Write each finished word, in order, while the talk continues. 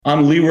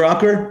I'm Lee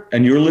Rocker,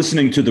 and you're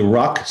listening to the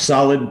Rock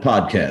Solid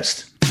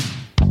Podcast.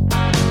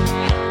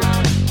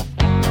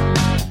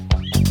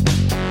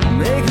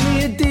 Make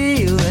me a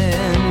deal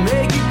and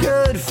make it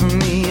good for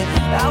me.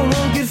 I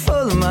won't get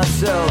full of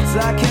myself,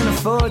 I can't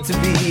afford to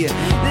be.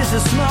 This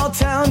is small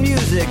town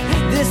music,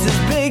 this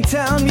is big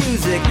town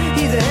music.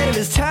 He's ahead of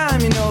his time,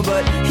 you know,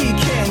 but he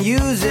can't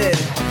use it.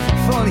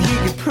 If only he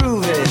could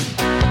prove it.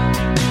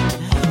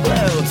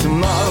 Well,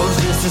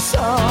 tomorrow's just a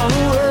song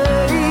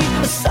away,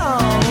 a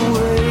song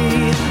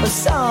away, a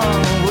song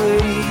away.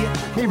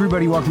 Hey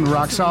everybody, welcome to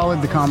Rock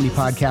Solid, the comedy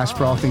podcast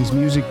for all things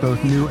music,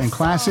 both new and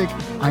classic.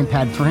 I'm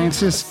Pat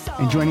Francis,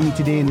 and joining me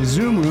today in the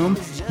Zoom room,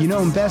 you know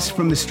him best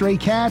from the Stray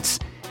Cats.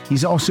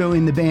 He's also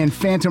in the band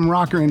Phantom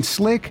Rocker and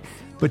Slick.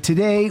 But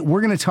today,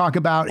 we're going to talk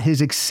about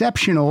his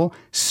exceptional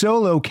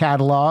solo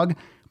catalog.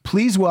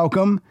 Please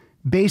welcome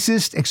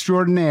bassist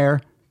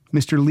extraordinaire,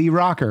 Mr. Lee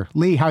Rocker.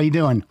 Lee, how you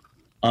doing?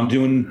 I'm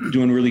doing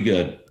really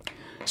good.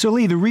 So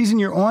Lee, the reason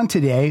you're on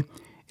today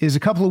is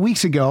a couple of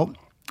weeks ago,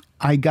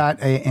 I got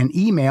an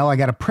email, I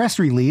got a press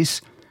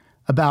release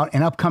about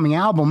an upcoming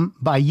album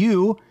by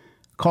you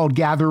called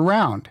Gather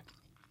Round.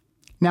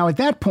 Now, at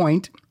that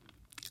point,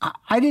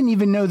 I didn't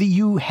even know that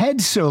you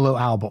had solo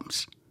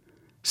albums.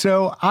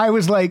 So I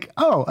was like,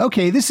 oh,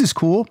 okay, this is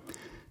cool.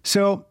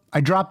 So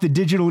I dropped the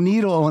digital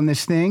needle on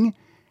this thing,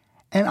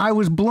 and I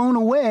was blown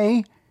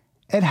away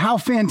at how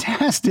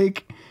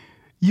fantastic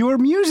your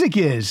music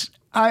is.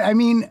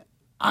 I'm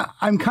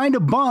kind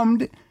of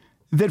bummed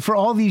that for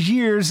all these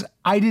years,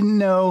 I didn't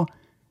know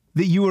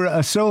that you were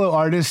a solo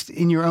artist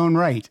in your own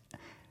right.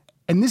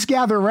 And this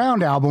Gather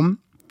Round album,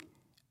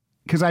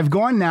 because I've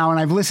gone now and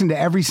I've listened to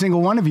every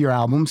single one of your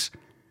albums,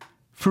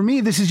 for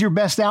me, this is your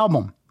best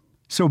album.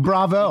 So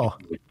bravo.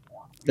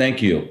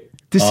 Thank you.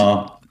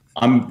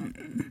 I'm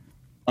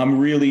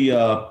really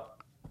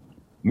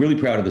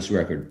proud of this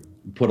record.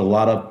 Put a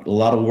lot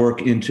of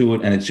work into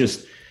it, and it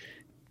just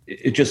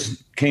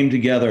came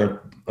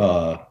together.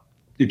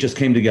 It just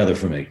came together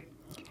for me.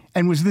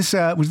 And was this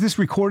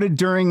recorded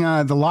during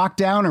the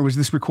lockdown, or was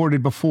this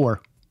recorded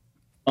before?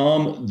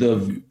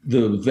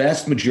 The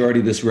vast majority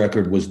of this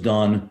record was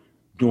done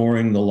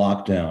during the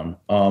lockdown.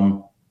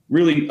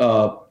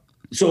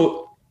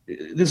 So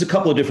there's a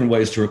couple of different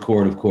ways to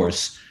record, of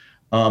course.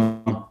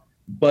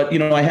 But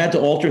I had to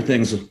alter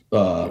things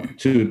to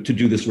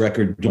do this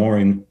record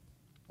during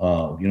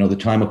the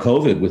time of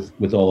COVID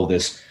with all of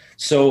this.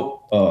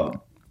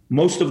 So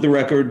most of the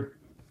record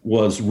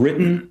was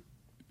written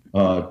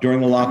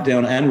during the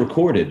lockdown and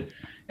recorded.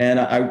 And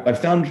I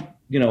found,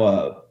 it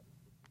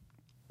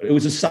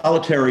was a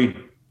solitary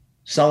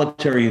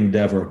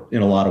endeavor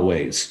in a lot of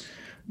ways,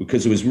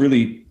 because it was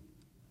really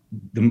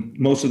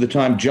most of the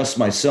time just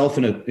myself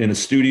in a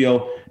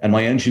studio and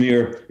my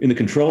engineer in the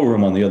control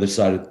room on the other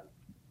side of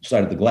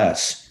the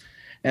glass,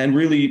 and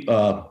really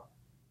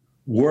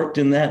worked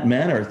in that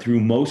manner through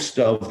most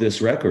of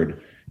this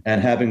record.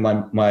 And having my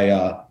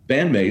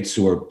bandmates,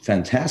 who are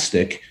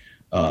fantastic,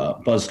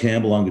 Buzz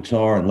Campbell on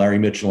guitar and Larry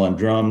Mitchell on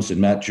drums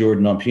and Matt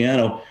Jordan on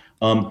piano,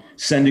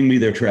 sending me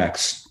their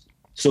tracks.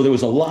 So there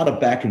was a lot of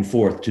back and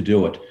forth to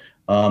do it.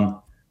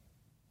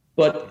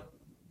 But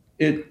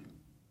it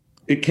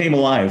came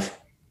alive.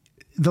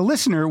 The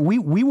listener,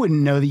 we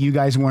wouldn't know that you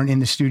guys weren't in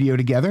the studio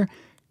together,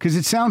 because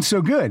it sounds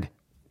so good.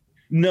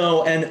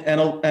 No, and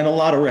a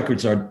lot of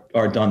records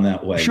are done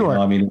that way. Sure.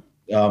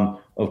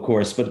 Of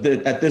course, but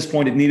at this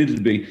point it needed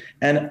to be.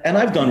 And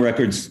I've done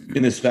records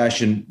in this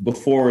fashion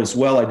before as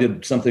well. I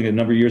did something a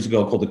number of years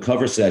ago called the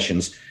Cover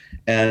Sessions,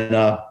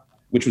 and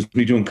which was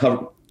me doing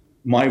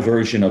my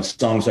version of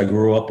songs I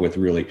grew up with,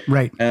 really.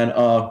 Right. And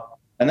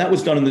that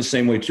was done in the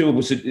same way too.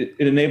 It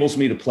enables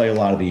me to play a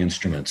lot of the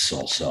instruments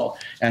also,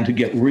 and to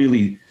get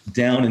really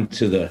down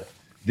into the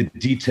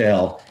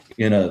detail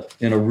in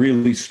a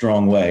really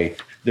strong way.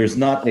 There's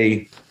not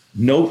a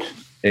note,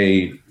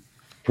 a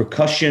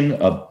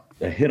percussion, a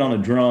hit on a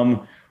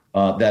drum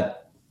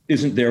that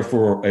isn't there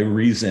for a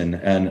reason,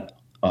 and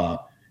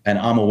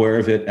I'm aware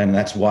of it, and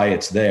that's why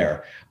it's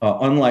there.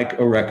 Unlike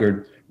a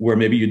record where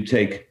maybe you'd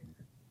take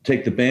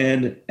the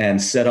band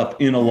and set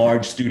up in a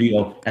large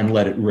studio and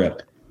let it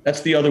rip.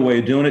 That's the other way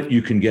of doing it.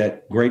 You can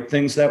get great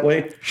things that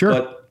way. Sure.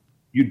 But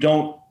you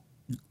don't.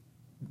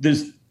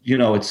 There's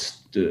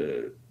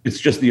it's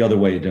just the other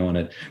way of doing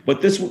it.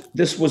 But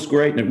this was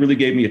great, and it really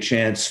gave me a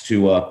chance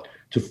to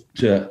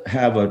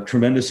have a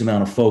tremendous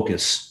amount of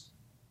focus.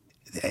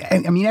 I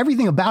mean,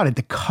 everything about it.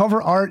 The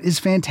cover art is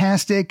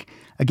fantastic.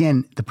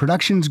 Again, the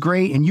production's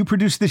great, and you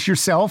produced this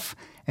yourself,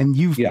 and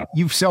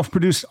you've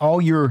self-produced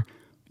all your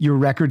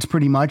records,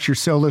 pretty much, your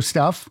solo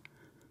stuff.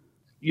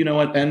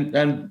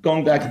 And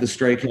going back to the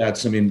Stray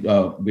Cats, I mean,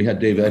 we had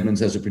Dave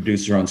Edmunds as a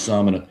producer on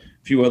some, and a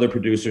few other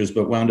producers,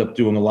 but wound up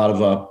doing a lot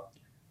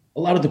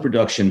of the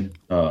production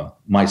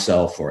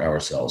myself or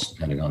ourselves,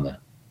 depending on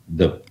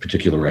the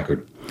particular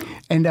record.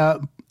 And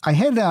I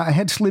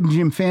had Slim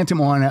Jim Phantom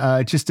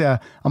on just a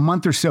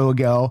month or so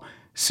ago,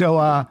 so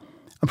I'm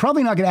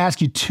probably not going to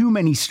ask you too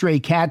many Stray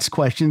Cats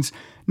questions.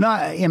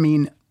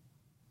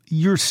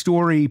 Your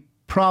story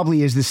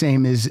probably is the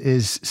same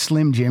as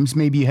Slim Jim's.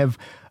 Maybe you have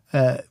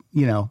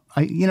you know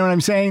what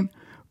I'm saying?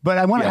 But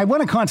I really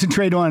want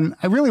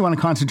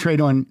to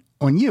concentrate on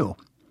you.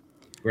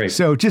 Great.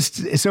 So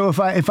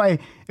if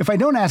I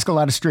don't ask a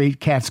lot of Stray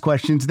Cats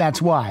questions,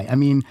 that's why. I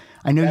mean,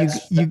 I know That's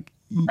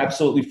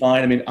absolutely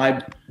fine. I mean,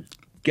 I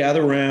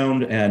Gather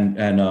Round and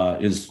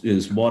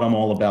is what I'm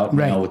all about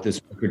now with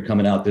this record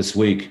coming out this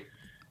week.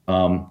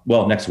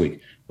 Well, next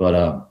week,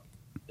 but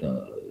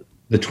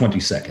the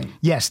 22nd.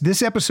 Yes,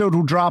 this episode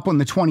will drop on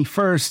the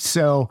 21st.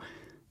 So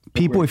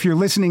people, if you're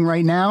listening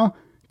right now,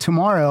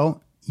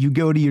 tomorrow you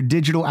go to your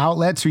digital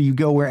outlets or you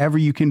go wherever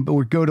you can,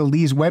 or go to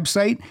Lee's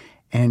website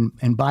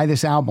and buy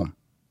this album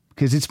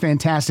because it's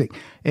fantastic.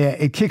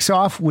 It kicks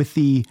off with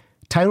the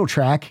title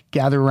track,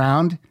 Gather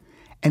Round,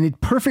 and it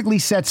perfectly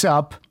sets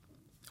up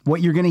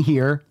what you're going to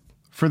hear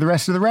for the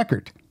rest of the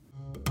record.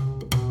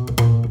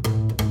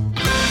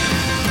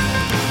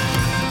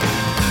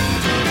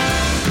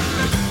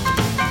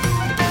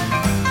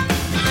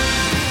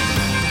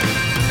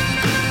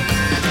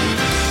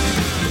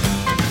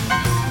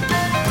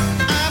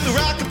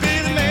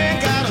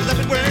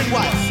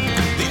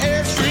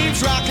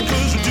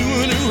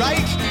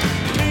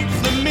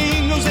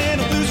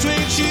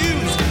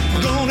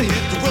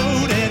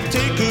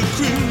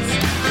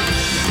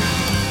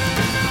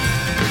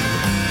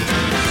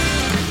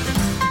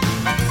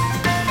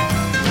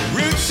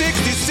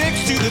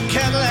 The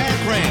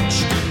Cadillac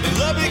Ranch in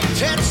Lubbock,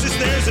 Texas.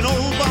 There's an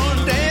old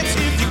barn dance.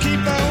 If you keep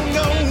on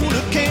going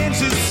to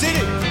Kansas City,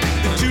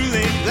 the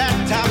two-lane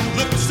blacktop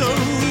looks so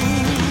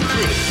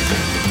pretty.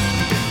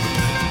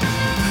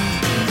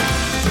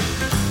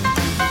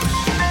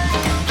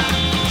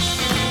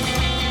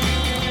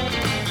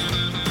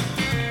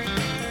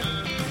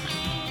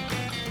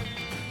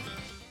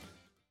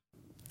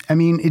 I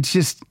mean,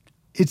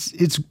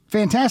 it's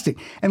fantastic.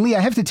 And Lee,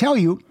 I have to tell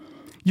you,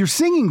 your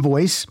singing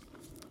voice,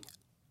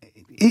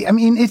 I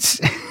mean,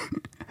 it's,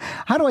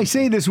 how do I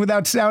say this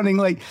without sounding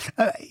like,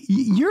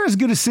 you're as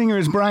good a singer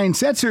as Brian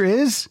Setzer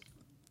is.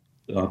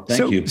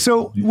 Thank you.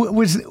 So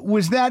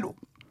was that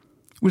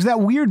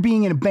weird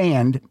being in a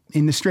band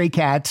in the Stray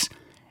Cats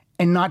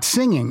and not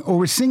singing, or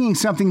was singing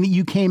something that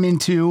you came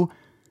into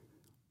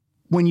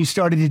when you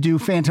started to do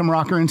Phantom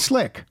Rocker and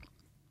Slick?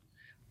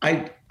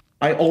 I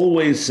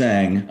always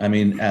sang. I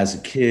mean, as a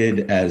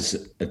kid,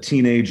 as a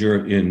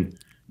teenager in,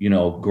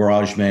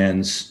 garage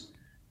bands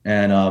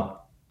and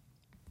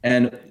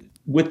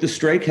with the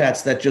Stray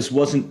Cats, that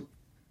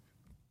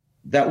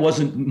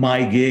wasn't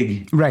my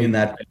gig in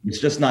that. It's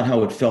just not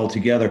how it fell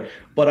together.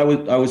 But I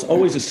was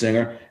always a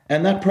singer,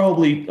 and that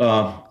probably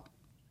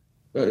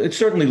it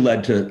certainly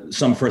led to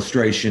some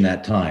frustration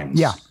at times.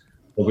 Yeah.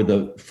 Over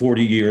the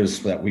 40 years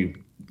that we've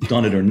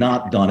done it or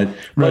not done it,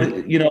 but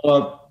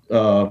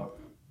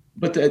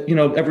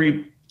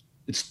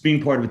it's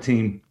being part of a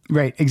team.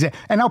 Right. Exactly.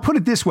 And I'll put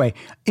it this way.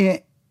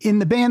 In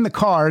the band The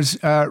Cars,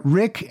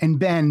 Rick and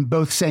Ben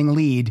both sang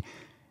lead.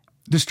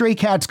 The Stray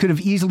Cats could have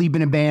easily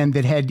been a band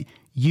that had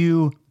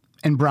you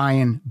and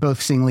Brian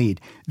both sing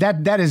lead.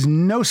 That is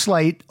no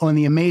slight on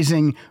the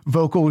amazing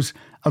vocals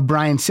of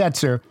Brian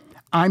Setzer.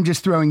 I'm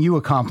just throwing you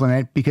a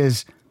compliment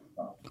because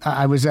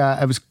I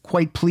was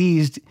quite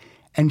pleased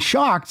and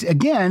shocked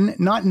again,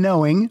 not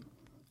knowing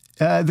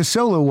the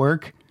solo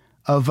work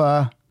of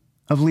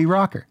Lee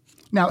Rocker.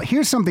 Now,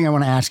 here's something I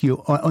want to ask you.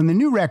 On the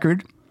new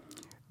record,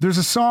 there's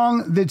a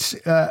song that's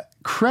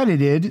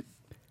credited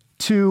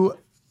to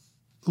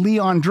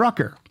Leon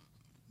Drucker,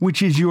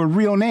 which is your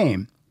real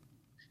name.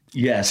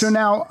 Yes. So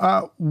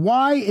now,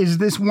 why is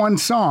this one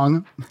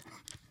song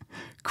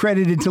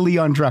credited to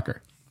Leon Drucker?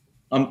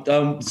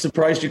 I'm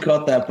surprised you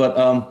caught that, but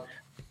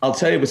I'll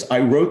tell you, I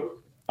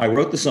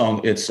wrote the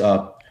song. It's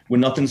When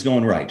Nothing's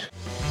Going Right.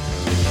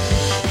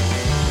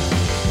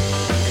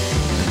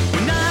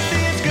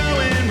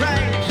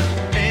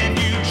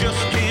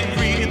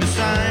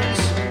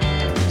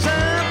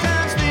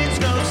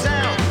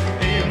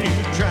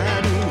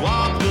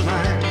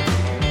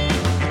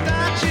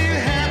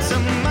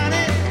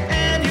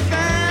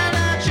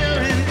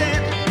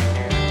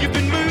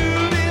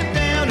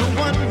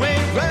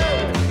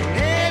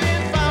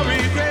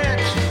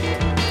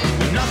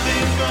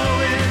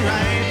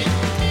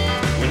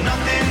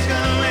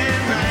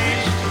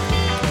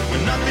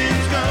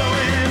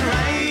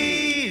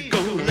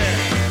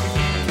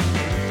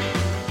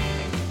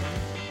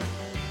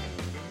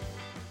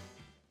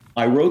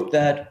 I wrote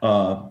that.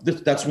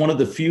 That's one of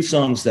the few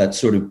songs that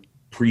sort of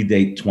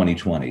predate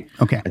 2020.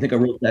 Okay. I think I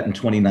wrote that in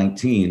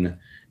 2019.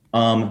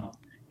 And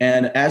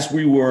as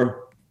we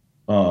were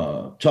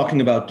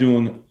talking about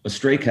doing a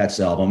Stray Cats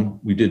album,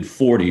 we did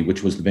 40,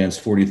 which was the band's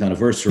 40th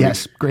anniversary.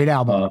 Yes, great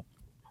album.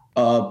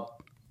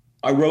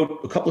 I wrote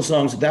a couple of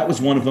songs. That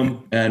was one of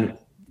them. And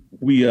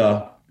we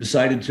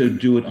decided to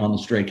do it on the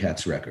Stray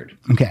Cats record.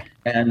 Okay.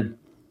 And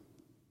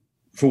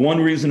for one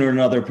reason or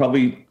another,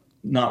 probably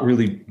not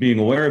really being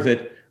aware of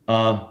it,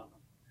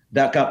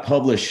 that got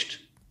published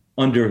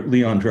under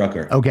Leon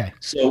Drucker. Okay.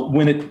 So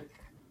when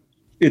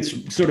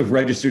it's sort of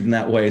registered in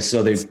that way.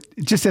 So they It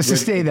just has to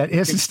stay that. It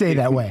has to stay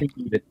that way.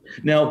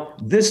 Now,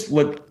 this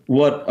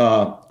what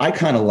I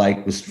kind of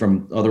like was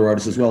from other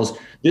artists as well. Is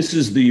this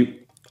is the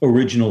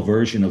original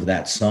version of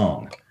that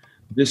song.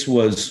 This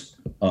was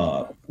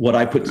what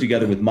I put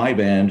together with my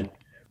band,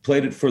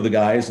 played it for the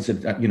guys, and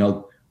said,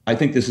 I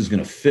think this is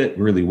going to fit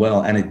really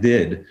well, and it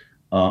did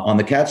on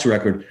the Cats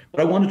record.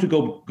 But I wanted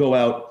to go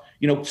out.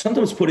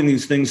 Sometimes putting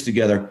these things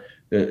together,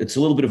 it's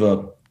a little bit of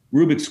a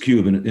Rubik's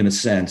Cube in a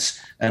sense,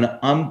 and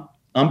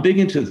I'm big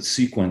into the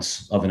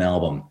sequence of an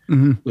album.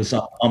 Mm-hmm.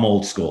 I'm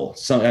old school.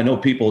 So I know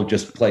people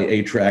just play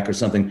a track or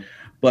something,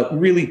 but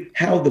really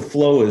how the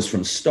flow is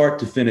from start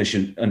to finish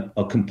in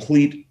a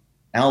complete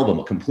album,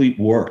 a complete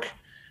work,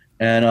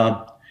 and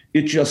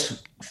it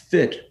just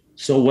fit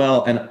so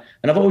well. And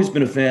I've always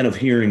been a fan of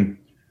hearing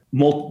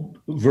multiple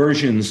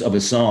versions of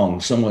a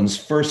song, someone's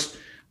first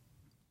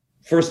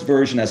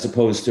version as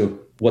opposed to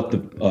what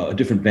a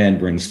different band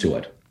brings to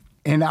it.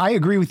 And I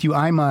agree with you.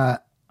 I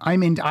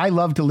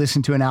love to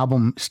listen to an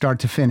album start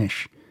to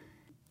finish.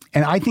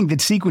 And I think that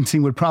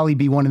sequencing would probably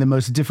be one of the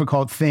most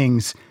difficult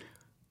things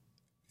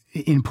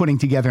in putting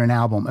together an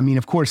album. I mean,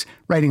 of course,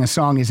 writing a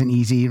song isn't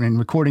easy and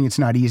recording it's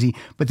not easy.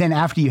 But then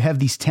after you have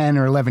these 10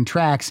 or 11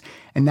 tracks,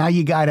 and now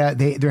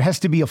there has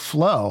to be a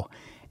flow.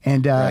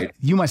 And right.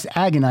 You must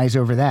agonize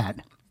over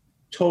that.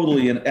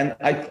 Totally. And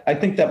I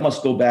think that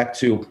must go back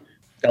to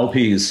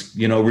LPs,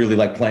 really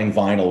like playing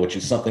vinyl, which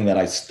is something that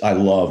I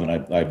love and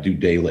I do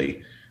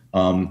daily.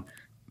 To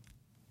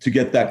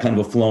get that kind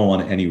of a flow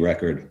on any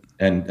record,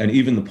 and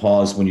even the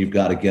pause when you've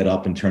got to get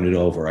up and turn it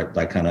over, I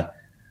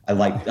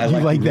like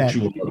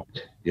that.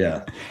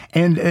 Yeah.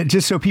 And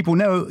just so people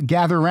know,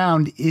 Gather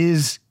Round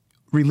is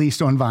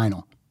released on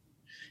vinyl.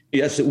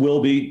 Yes, it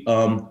will be.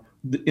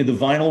 In the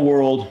vinyl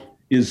world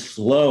is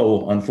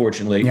slow,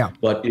 unfortunately,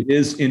 but it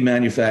is in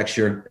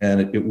manufacture,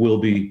 and it will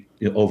be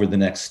over the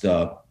next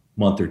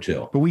month or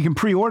two. But we can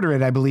pre-order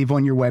it, I believe,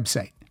 on your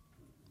website.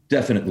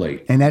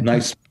 Definitely. And that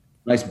nice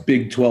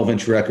big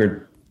 12-inch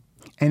record.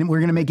 And we're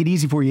going to make it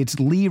easy for you. It's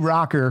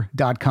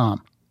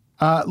LeeRocker.com.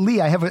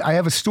 Lee, I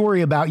have a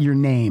story about your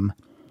name.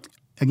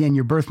 Again,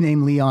 your birth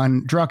name,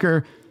 Leon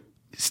Drucker,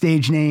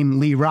 stage name,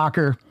 Lee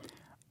Rocker.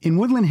 In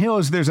Woodland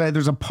Hills, there's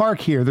a park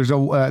here. There's a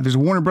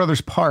Warner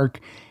Brothers park,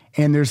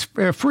 and there's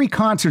free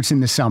concerts in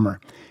the summer.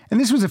 And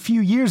this was a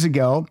few years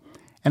ago,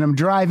 and I'm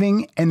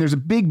driving, and there's a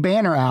big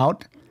banner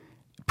out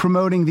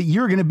promoting that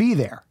you're going to be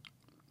there.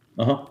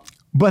 Uh-huh.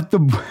 But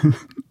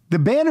the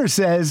banner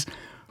says,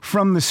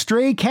 "From the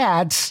Stray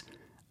Cats,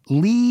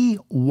 Lee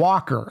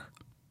Walker."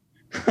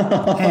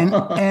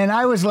 and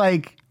I was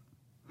like,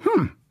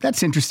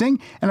 that's interesting.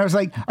 And I was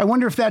like, I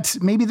wonder if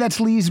maybe that's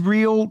Lee's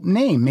real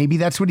name. Maybe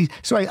that's what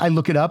so I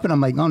look it up and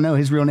I'm like, oh no,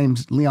 his real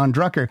name's Leon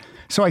Drucker.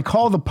 So I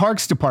call the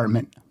Parks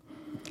Department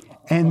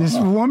and this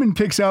woman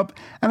picks up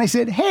and I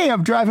said, hey,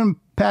 I'm driving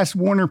past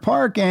Warner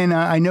Park and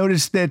I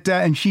noticed that,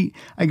 I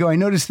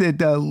noticed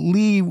that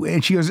Lee,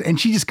 and she goes, and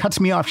she just cuts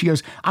me off. She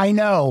goes, I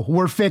know,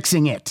 we're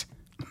fixing it.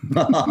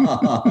 That's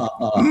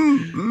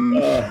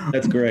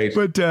great.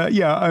 But I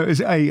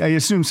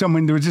assume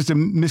there was just a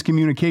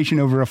miscommunication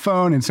over a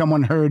phone and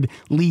someone heard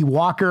Lee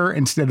Walker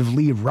instead of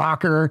Lee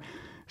Rocker.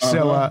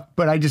 So,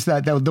 but I just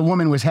thought that the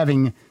woman was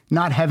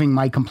not having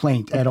my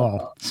complaint at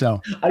all.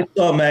 So I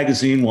saw a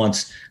magazine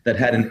once that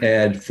had an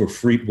ad for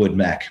Fleetwood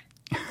Mac.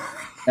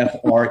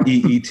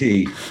 Freet.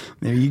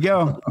 There you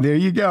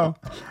go.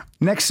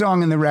 Next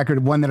song in the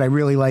record, one that I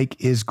really like,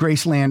 is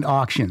Graceland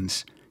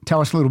Auctions.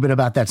 Tell us a little bit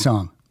about that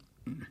song.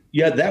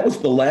 Yeah, that was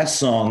the last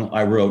song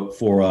I wrote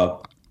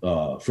for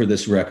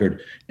this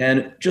record.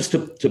 And just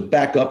to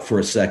back up for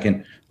a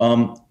second,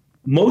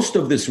 most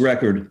of this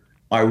record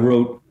I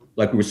wrote,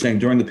 like we were saying,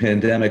 during the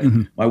pandemic.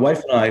 Mm-hmm. My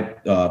wife and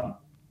I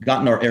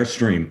got in our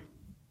Airstream,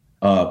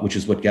 which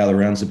is what Gather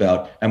Round's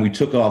about, and we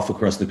took off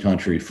across the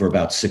country for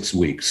about 6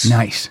 weeks.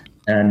 Nice.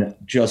 And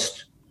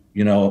just,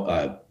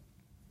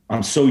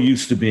 I'm so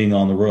used to being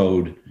on the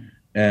road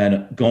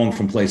and going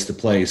from place to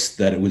place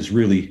that it was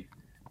really,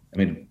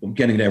 I'm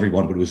getting to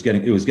everyone, but it was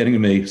getting to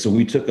me. So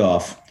we took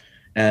off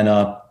and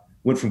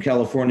went from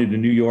California to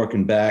New York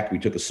and back. We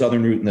took a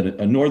southern route and then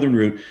a northern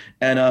route,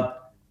 and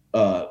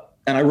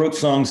I wrote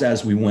songs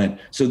as we went.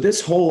 So this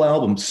whole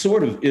album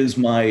sort of is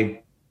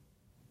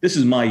this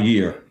is my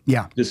year.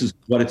 Yeah, this is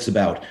what it's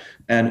about.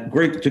 And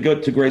great to go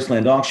to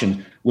Graceland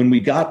Auction. When we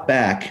got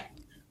back,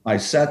 I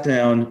sat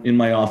down in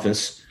my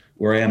office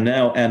where I am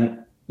now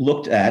and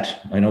looked at,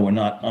 I know we're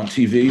not on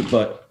TV,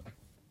 but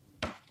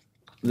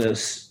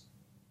this,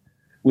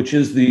 which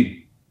is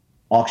the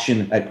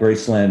Auction at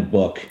Graceland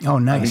book. Oh,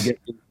 nice. I've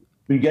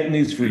been getting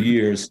these for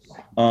years.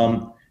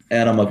 And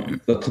I'm a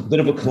bit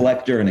of a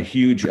collector and a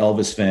huge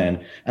Elvis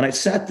fan. And I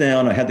sat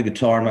down, I had the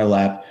guitar in my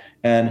lap,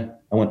 and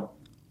I went,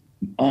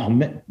 oh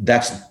man,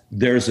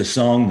 there's a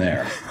song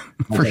there.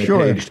 For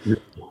sure.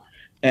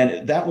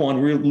 And that one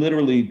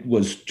literally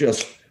was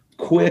just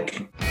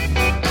quick.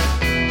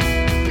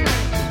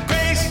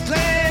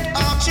 Graceland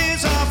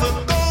Auctions of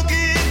a gold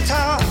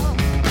guitar,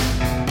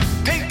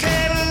 pink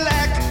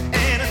Cadillac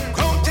and a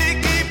chrome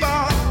tiki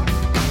bar.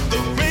 The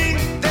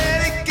ring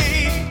that he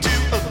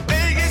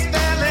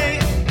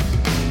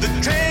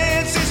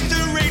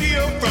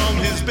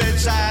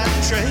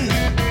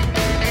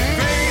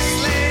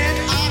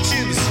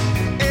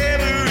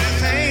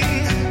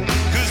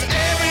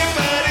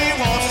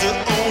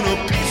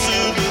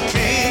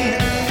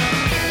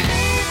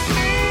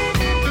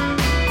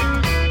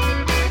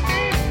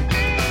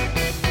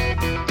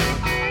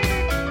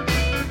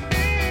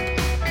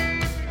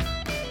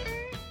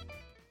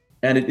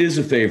and it is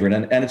a favorite,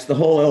 and it's the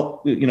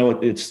whole,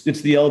 it's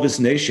the Elvis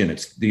Nation,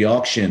 it's the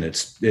auction,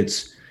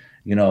 it's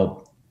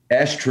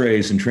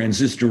ashtrays and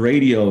transistor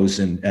radios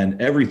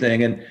and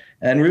everything,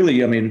 and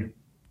really, I mean,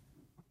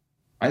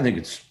 I think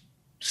it's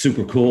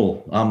super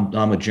cool.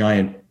 I'm a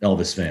giant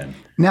Elvis fan.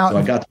 Now, so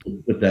I got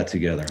to put that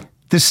together.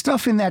 The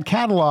stuff in that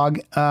catalog,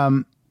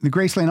 the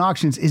Graceland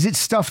Auctions, is it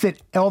stuff that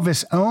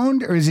Elvis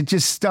owned, or is it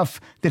just stuff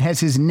that has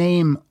his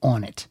name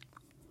on it?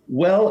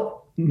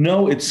 Well,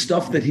 no, it's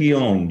stuff that he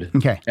owned.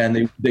 Okay. And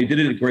they did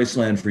it at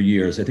Graceland for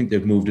years. I think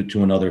they've moved it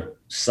to another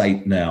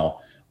site now,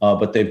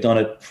 but they've done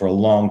it for a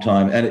long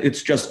time. And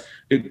it's just,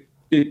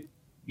 it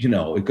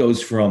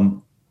goes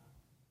from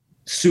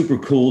super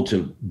cool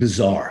to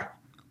bizarre.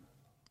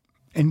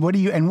 And what do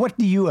you own?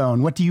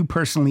 What do you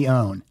personally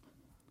own?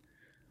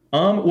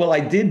 Well, I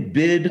did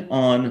bid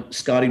on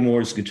Scotty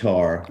Moore's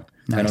guitar,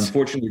 Nice. and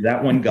unfortunately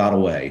that one got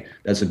away.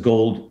 That's a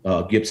gold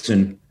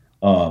Gibson,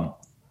 and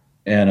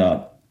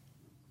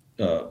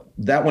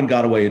that one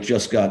got away. It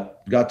just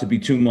got to be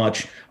too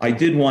much. I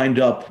did wind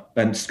up,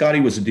 and Scotty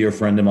was a dear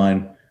friend of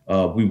mine.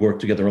 We worked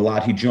together a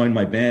lot. He joined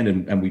my band,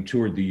 and we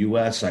toured the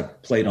U.S. I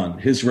played on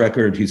his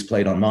record. He's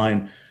played on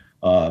mine.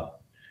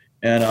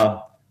 And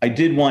I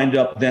did wind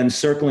up then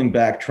circling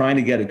back, trying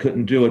to get it,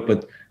 couldn't do it.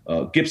 But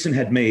Gibson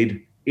had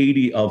made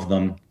 80 of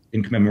them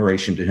in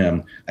commemoration to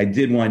him. I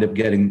did wind up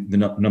getting the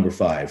number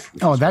 5.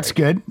 Oh, that's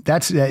great. good.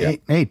 That's,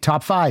 hey,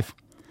 top 5.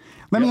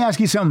 Let me ask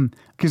you something,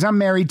 because I'm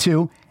married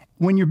too.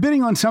 When you're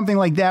bidding on something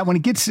like that, when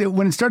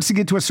it starts to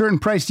get to a certain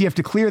price, do you have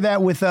to clear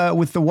that with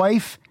the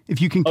wife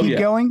if you can keep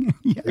going?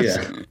 Yes,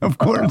 Yeah. Of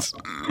course.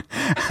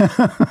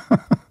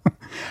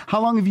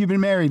 How long have you been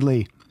married,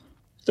 Lee?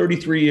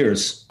 33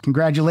 years.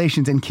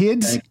 Congratulations. And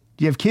kids? Thank you.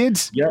 Do you have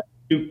kids? Yeah,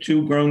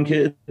 two grown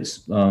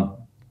kids,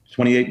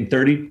 28 and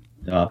 30.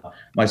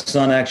 My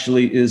son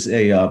actually is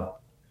a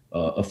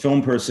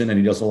film person, and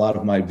he does a lot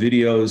of my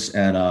videos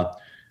and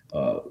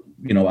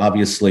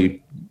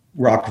obviously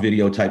rock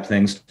video type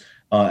things,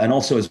 and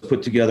also has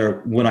put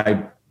together when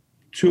I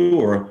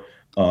tour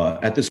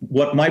at this.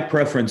 What my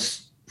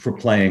preference for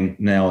playing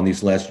now in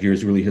these last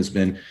years really has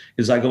been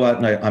is I go out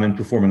and I'm in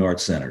performing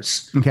arts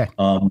centers. Okay.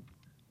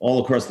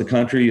 All across the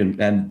country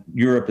and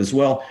Europe as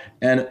well,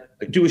 and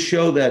do a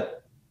show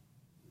that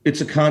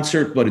it's a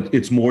concert, but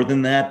it's more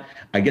than that.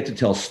 I get to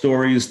tell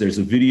stories. There's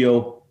a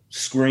video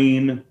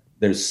screen.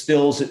 There's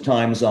stills at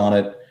times on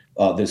it.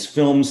 There's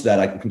films that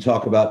I can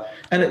talk about,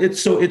 and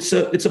it's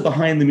a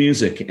behind the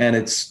music, and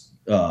it's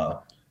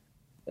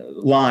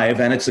live,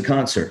 and it's a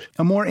concert.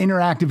 A more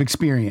interactive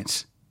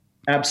experience.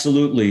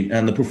 Absolutely,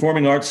 and the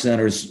performing arts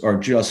centers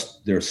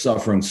they're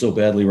suffering so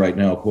badly right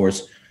now, of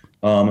course.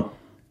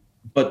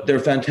 But they're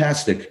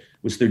fantastic.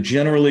 They're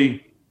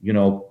generally,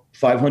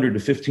 500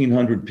 to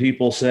 1,500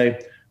 people, say.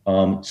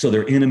 So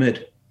they're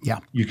intimate. Yeah.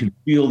 You can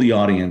feel the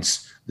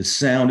audience. The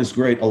sound is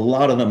great. A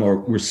lot of them are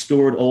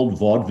restored old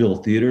vaudeville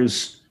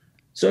theaters.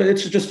 So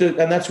it's just,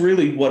 and that's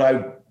really what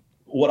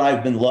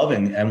I've been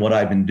loving and what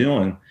I've been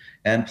doing.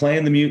 And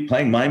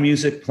playing my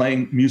music,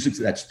 playing music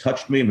that's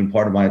touched me and been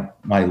part of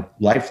my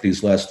life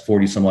these last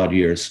 40 some odd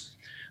years.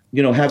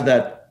 Have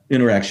that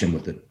interaction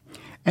with it.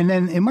 And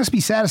then it must be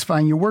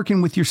satisfying. You're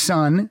working with your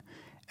son.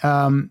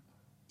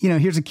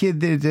 Here's a kid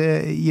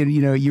that,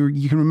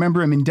 you can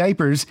remember him in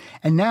diapers.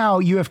 And now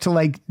you have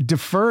to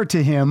defer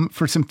to him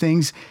for some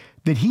things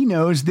that he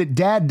knows that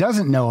dad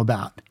doesn't know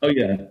about. Oh,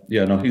 yeah.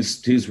 Yeah, no,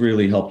 he's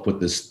really helped put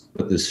this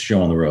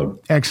show on the road.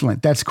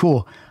 Excellent. That's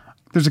cool.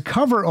 There's a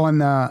cover on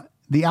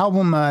the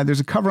album. There's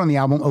a cover on the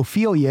album,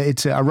 Ophelia.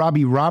 It's a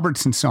Robbie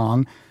Robertson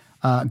song.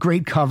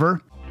 Great cover.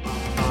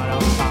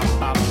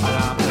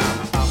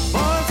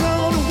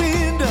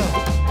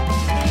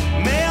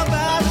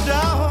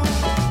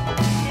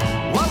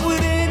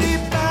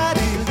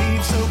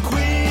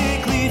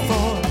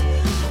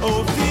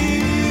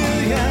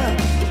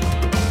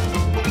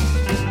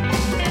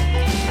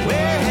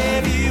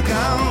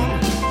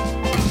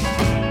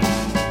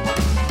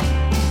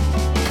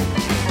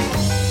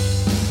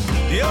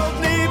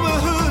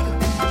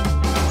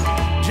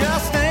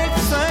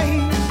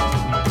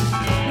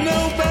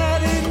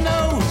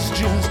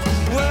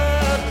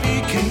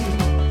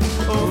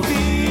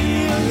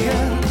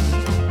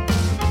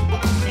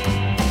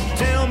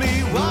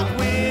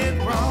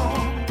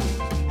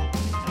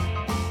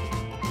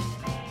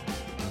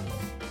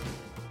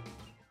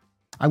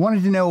 I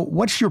wanted to know,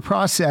 what's your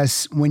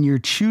process when you're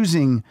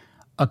choosing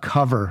a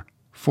cover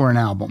for an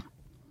album?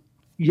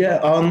 Yeah,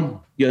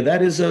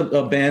 that is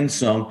a band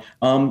song.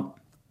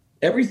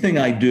 Everything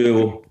I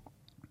do,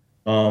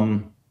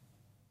 I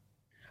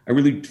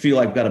really feel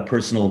I've got a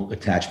personal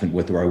attachment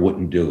with, or I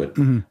wouldn't do it.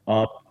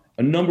 Mm-hmm.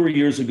 A number of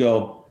years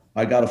ago,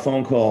 I got a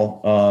phone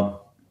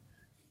call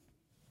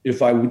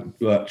if I would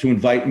to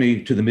invite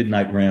me to the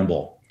Midnight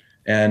Ramble.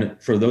 And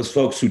for those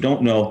folks who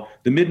don't know,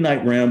 the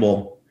Midnight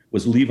Ramble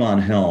was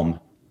Levon Helm,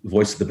 the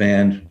voice of the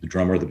band, the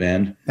drummer of the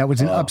band. That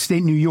was in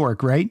upstate New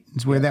York, right?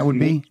 Is where that would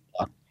be?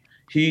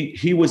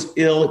 He was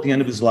ill at the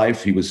end of his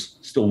life. He was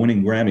still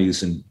winning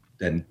Grammys and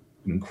an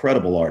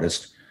incredible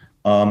artist.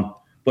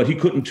 But he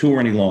couldn't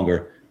tour any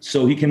longer.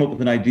 So he came up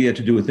with an idea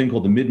to do a thing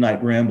called the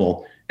Midnight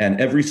Ramble.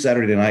 And every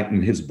Saturday night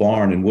in his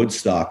barn in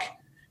Woodstock,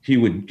 he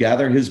would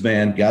gather his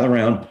band, gather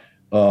around,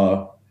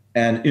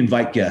 and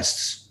invite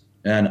guests.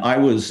 And I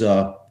was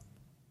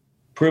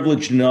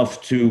privileged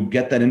enough to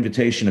get that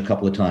invitation a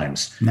couple of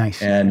times.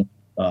 Nice. And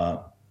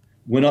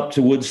went up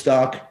to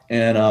Woodstock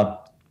and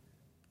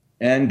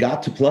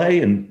got to play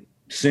and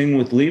sing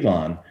with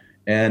Levon.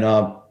 And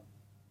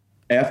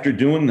after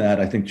doing that,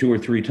 I think 2 or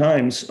 3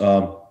 times,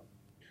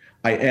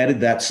 I added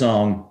that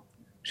song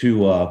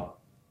to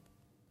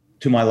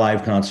my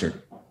live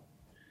concert,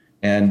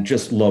 and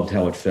just loved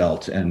how it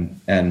felt,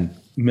 and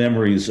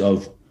memories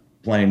of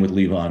playing with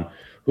Levon,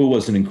 who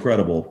was an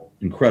incredible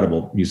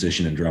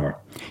musician and drummer.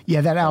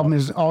 Yeah, that album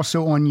is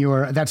also on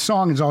that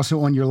song is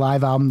also on your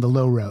live album, The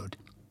Low Road.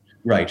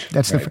 Right.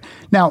 That's right.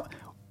 Now,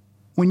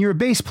 when you're a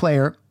bass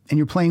player and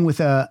you're playing with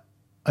a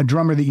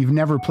drummer that you've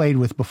never played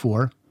with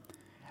before,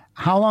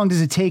 how long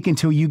does it take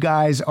until you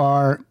guys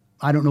are,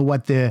 I don't know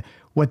what the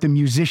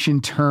musician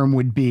term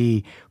would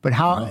be, but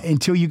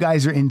until you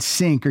guys are in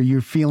sync or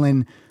you're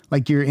feeling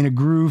like you're in a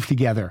groove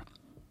together?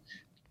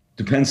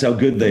 Depends how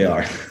good they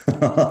are.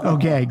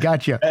 Okay,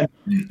 gotcha.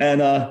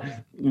 And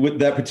with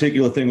that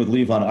particular thing with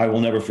Levon, I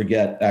will never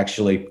forget,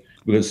 actually,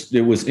 because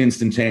it was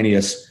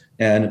instantaneous.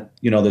 And,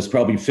 there's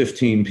probably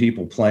 15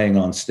 people playing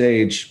on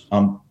stage.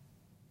 I'm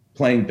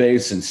playing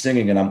bass and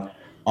singing, and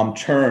I'm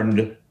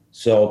turned,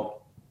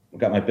 so I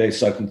got my bass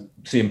so I can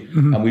see him.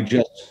 Mm-hmm. And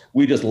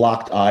we just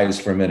locked eyes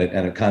for a minute,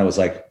 and it kind of was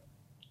like,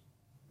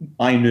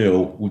 I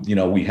knew,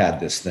 we had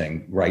this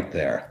thing right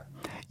there.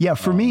 Yeah,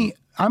 for me,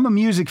 I'm a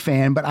music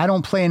fan, but I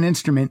don't play an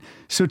instrument.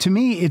 So to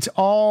me,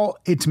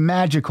 it's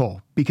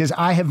magical, because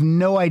I have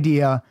no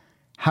idea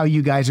how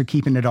you guys are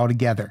keeping it all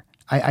together.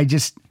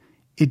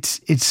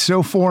 It's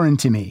so foreign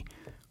to me.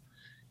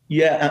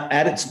 Yeah,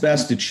 at its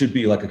best, it should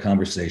be like a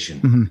conversation.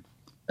 Mm-hmm.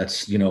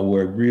 That's,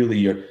 where really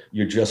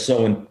you're just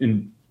so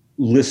in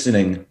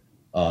listening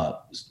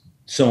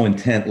so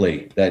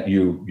intently that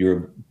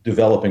you're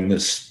developing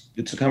this.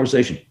 It's a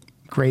conversation.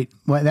 Great.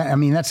 Well,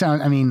 it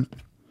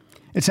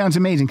sounds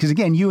amazing, because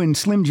again, you and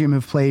Slim Jim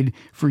have played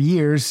for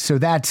years, so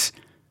that's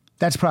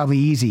probably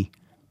easy.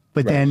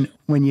 But right. Then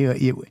when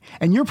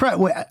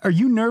are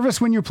you nervous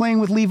when you're playing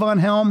with Levon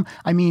Helm?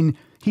 I mean,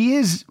 he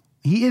is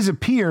a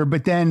peer,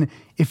 but then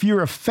if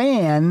you're a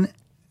fan,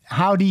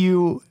 how do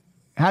you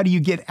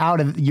get out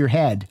of your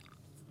head?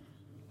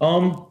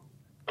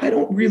 I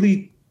don't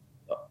really.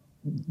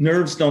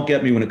 Nerves don't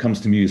get me when it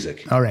comes to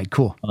music. All right,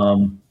 cool.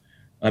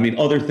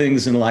 Other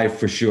things in life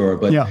for sure,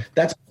 but yeah.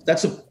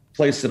 That's a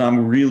place that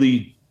I'm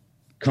really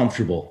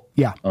comfortable.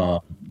 Yeah.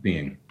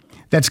 Being.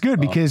 That's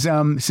good, because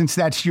since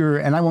that's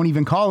and I won't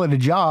even call it a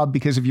job,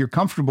 because if you're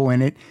comfortable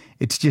in it,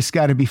 it's just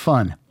got to be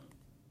fun.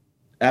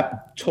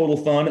 Total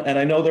fun. And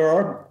I know there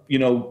are,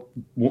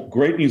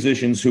 great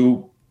musicians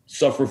who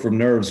suffer from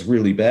nerves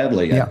really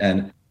badly. Yeah.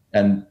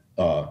 And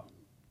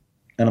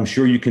I'm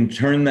sure you can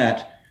turn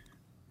that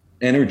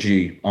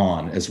energy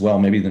on as well.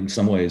 Maybe in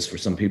some ways, for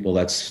some people,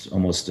 that's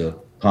almost a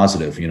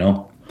positive,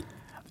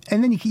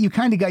 And then you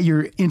kind of got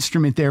your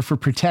instrument there for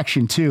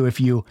protection too. If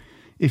you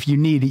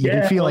need it, you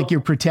can feel like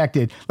you're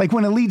protected. Like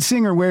when a lead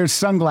singer wears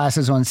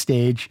sunglasses on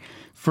stage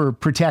for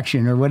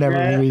protection or whatever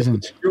the reason.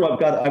 It's true. I've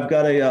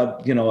got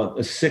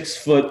a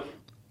 6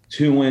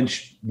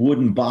 2-inch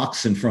wooden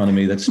box in front of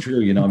me. That's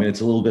true.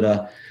 It's a little bit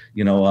of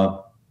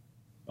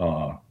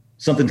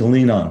something to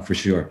lean on for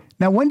sure.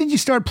 Now, when did you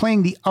start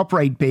playing the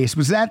upright bass?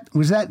 Was that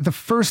the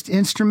first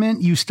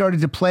instrument you started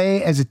to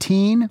play as a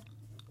teen?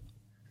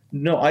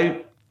 No,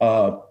 I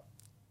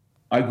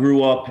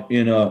grew up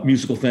in a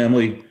musical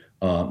family.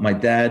 My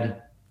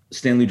dad,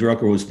 Stanley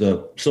Drucker, was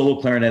the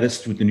solo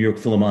clarinetist with the New York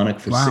Philharmonic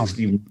for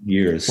 61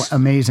 years. Well,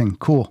 amazing.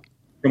 Cool.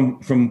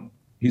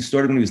 He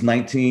started when he was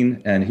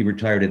 19 and he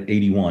retired at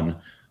 81.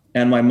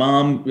 And my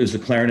mom is a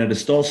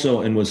clarinetist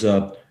also, and was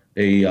a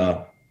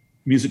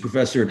music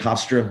professor at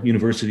Hofstra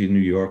University in New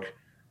York.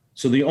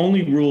 So the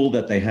only rule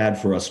that they had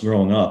for us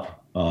growing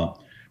up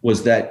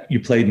was that you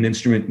played an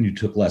instrument and you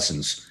took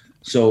lessons.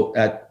 So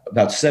at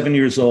about 7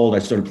 years old, I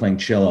started playing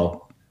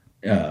cello,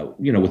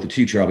 with the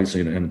teacher,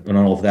 obviously, and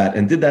all of that,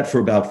 and did that for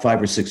about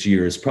 5 or 6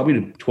 years, probably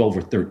to 12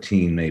 or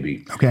 13,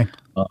 maybe. Okay.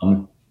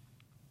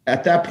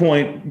 At that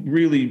point,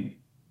 really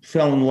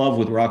fell in love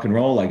with rock and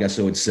roll, I guess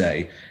I would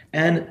say.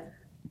 And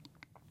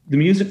the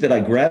music that I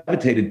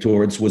gravitated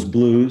towards was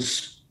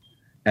blues,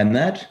 and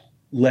that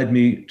led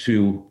me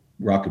to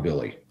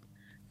rockabilly.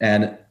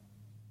 And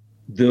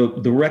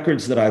the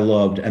records that I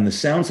loved and the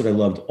sounds that I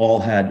loved all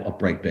had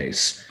upright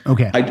bass.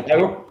 Okay.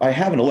 I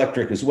have an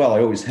electric as well.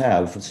 I always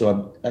have.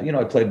 So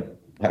I played,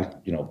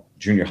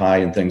 junior high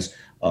and things,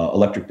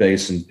 electric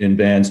bass in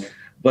bands,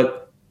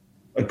 but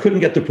I couldn't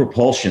get the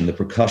propulsion, the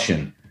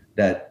percussion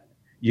that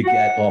you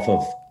get off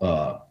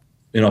of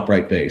an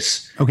upright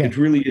bass. Okay. It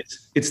really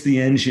is. It's the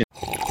engine.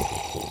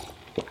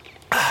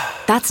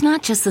 That's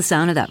not just the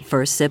sound of that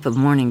first sip of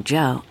Morning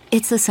Joe.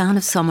 It's the sound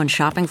of someone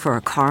shopping for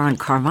a car on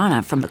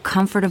Carvana from the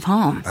comfort of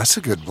home. That's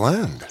a good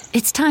blend.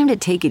 It's time to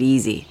take it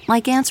easy,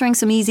 like answering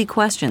some easy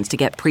questions to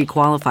get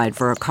pre-qualified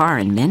for a car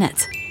in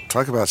minutes.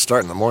 talk about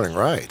starting the morning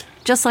right.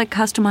 Just like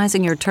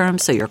customizing your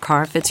terms so your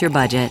car fits your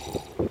budget.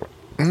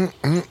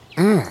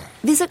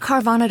 Visit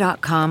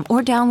Carvana.com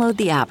or download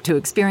the app to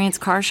experience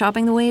car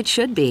shopping the way it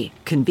should be.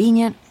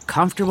 Convenient,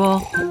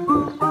 comfortable.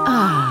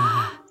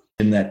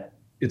 In that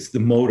it's the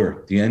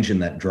motor, the engine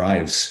that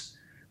drives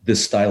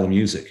this style of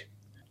music.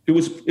 It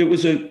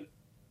was a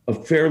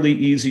fairly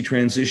easy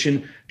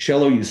transition.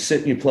 Cello, you sit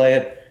and you play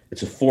it.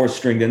 It's a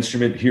 4-stringed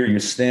instrument. Here you're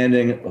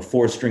standing, a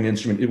 4-string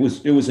instrument. It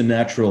was a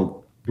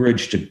natural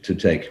bridge to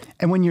take.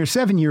 And when you're a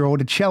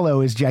 7-year-old, a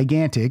cello is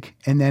gigantic.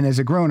 And then as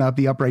a grown-up,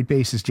 the upright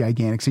bass is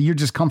gigantic. So you're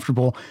just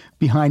comfortable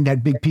behind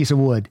that big piece of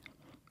wood.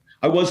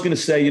 I was going to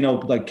say,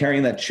 like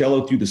carrying that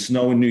cello through the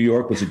snow in New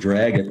York was a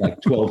drag at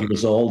like 12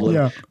 years old.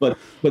 Yeah. But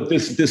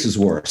this is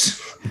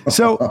worse.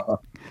 So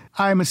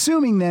I'm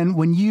assuming then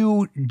when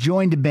you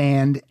joined a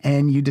band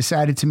and you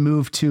decided to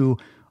move to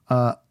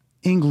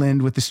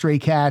England with the Stray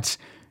Cats,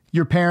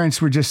 your parents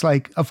were just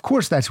like, of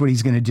course that's what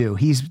he's going to do.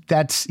 He's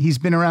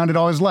been around it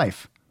all his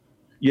life.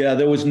 Yeah,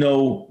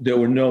 no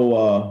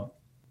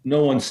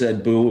one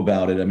said boo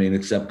about it. I mean,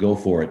 except go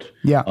for it.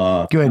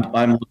 Yeah, good.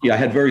 I'm lucky.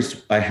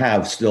 I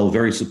have still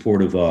very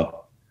supportive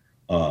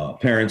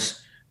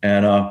parents,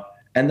 and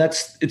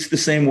it's the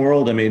same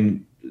world. I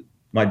mean,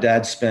 my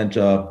dad spent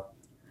so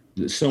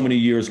many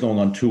years going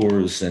on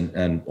tours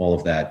and all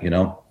of that,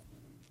 And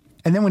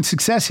then when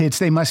success hits,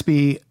 they must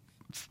be,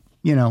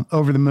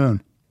 over the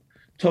moon.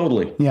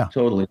 Totally. Yeah.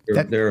 Totally.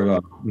 They're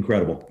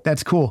incredible.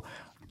 That's cool.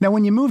 Now,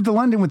 when you moved to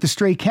London with the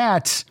Stray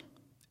Cats,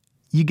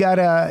 you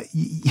got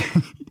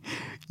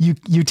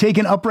you take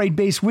an upright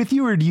bass with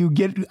you, or do you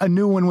get a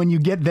new one when you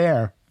get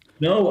there?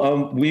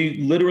 No,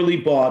 we literally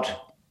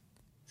bought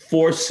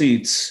 4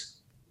 seats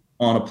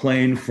on a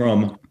plane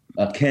from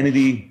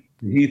Kennedy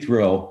to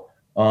Heathrow,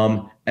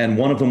 and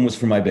one of them was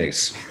for my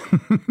bass.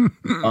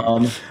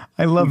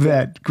 I love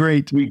that.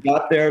 Great. We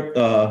got there.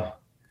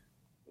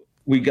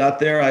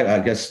 I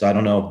guess, I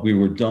don't know. We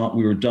were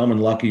dumb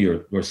and lucky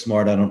or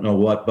smart. I don't know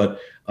what, but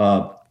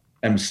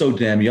I'm so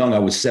damn young. I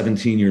was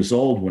 17 years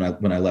old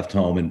when I left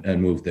home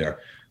and moved there.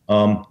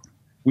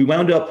 We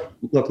wound up,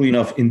 luckily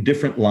enough, in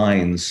different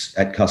lines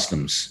at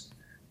customs,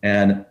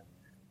 and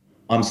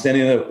I'm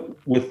standing there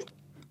with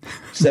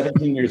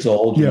 17 years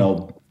old,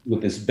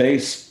 with this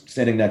bass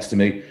standing next to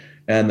me,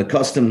 and the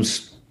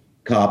customs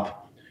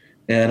cop,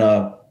 and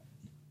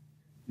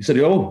he said,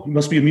 "Oh, you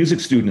must be a music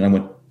student." And I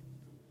went,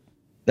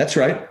 "That's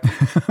right,"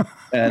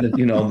 and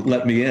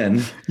let me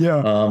in.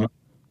 Yeah.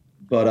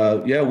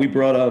 But we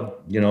brought a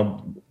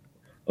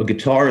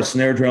guitar, a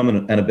snare drum,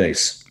 and a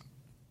bass.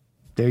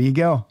 There you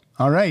go.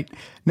 All right.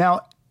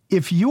 Now,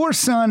 if your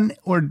son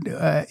or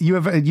you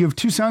have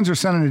 2 sons or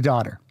son and a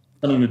daughter?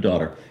 Son and a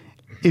daughter.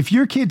 If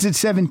your kids at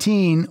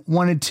 17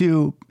 wanted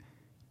to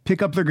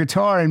pick up their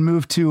guitar and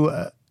move to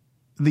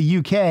the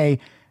UK,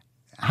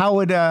 how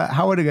would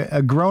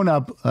a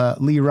grown-up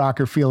Lee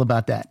Rocker feel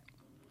about that?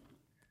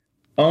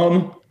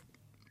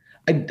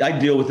 I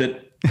deal with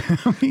it.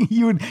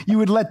 you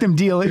would let them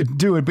do it,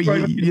 but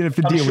you'd have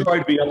to deal with it.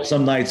 I'd be up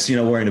some nights,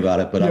 worrying about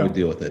it, but I would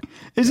deal with it.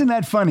 Isn't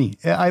that funny?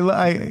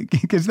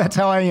 Because that's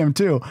how I am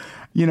too.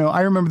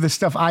 I remember the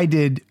stuff I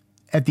did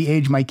at the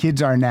age my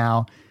kids are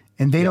now,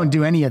 and they don't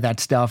do any of that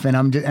stuff, and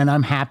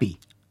I'm happy.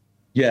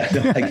 Yeah,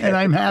 and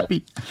I'm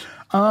happy.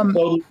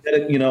 Totally get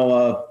it.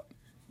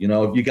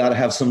 You got to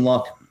have some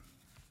luck.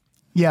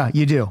 Yeah,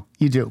 you do.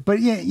 But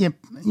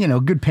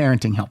good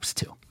parenting helps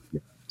too.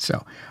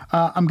 So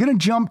I'm going to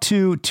jump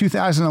to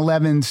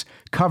 2011's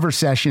cover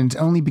sessions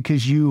only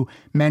because you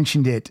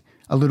mentioned it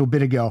a little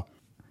bit ago.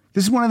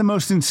 This is one of the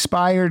most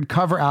inspired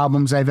cover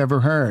albums I've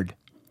ever heard,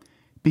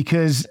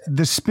 because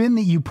the spin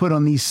that you put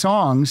on these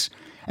songs,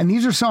 and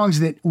these are songs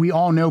that we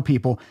all know,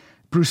 people.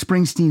 Bruce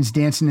Springsteen's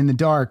Dancing in the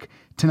Dark,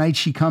 Tonight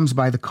She Comes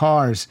by the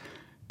Cars,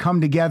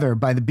 Come Together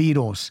by the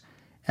Beatles,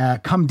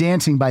 Come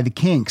Dancing by the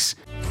Kinks.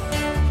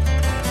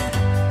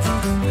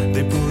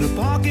 They put a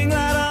parking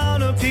lot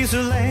on a piece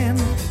of land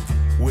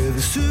where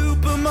the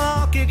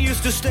supermarket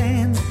used to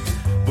stand.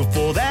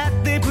 Before that,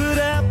 they put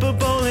up a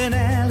bowling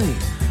alley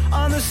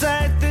on the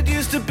site that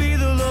used to be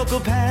the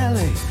local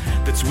pally.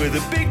 That's where the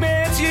big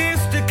bands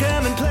used to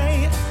come and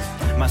play.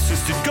 My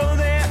sister'd go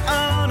there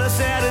on a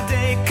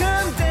Saturday,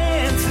 come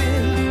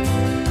dancing.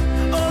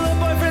 All her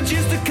boyfriends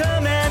used to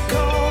come and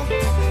call.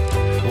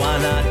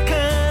 Why not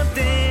come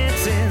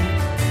dancing?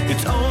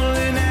 It's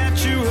only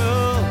natural.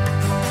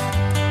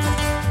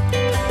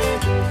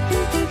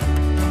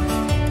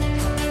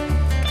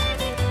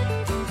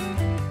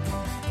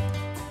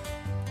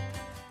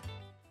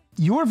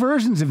 Your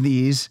versions of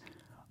these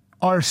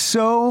are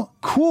so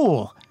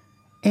cool.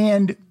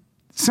 And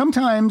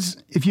sometimes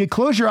if you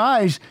close your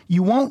eyes,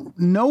 you won't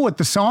know what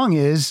the song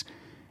is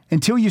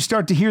until you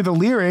start to hear the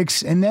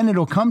lyrics, and then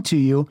it'll come to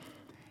you.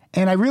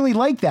 And I really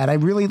like that.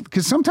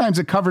 Because sometimes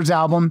a covers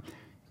album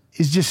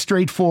is just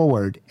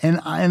straightforward. And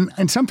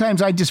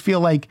sometimes I just feel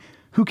like,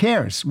 who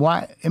cares?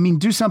 Why? I mean,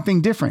 do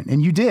something different.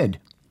 And you did.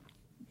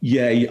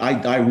 Yeah,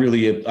 I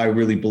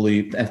really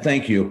believe, and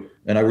thank you.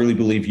 And I really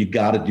believe you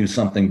got to do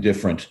something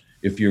different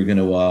if you're going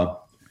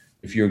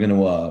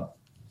to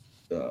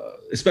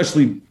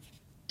especially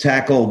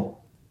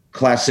tackle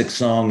classic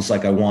songs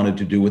like I wanted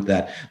to do with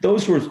that.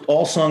 Those were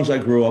all songs I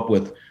grew up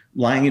with,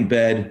 lying in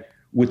bed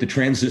with the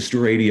transistor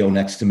radio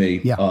next to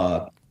me,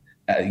 or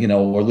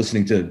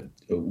listening to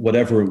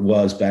whatever it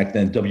was back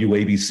then,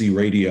 WABC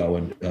radio,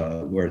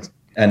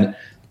 and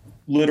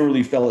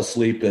literally fell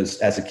asleep as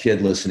a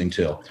kid listening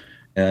to.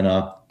 And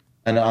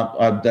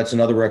that's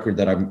another record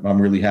that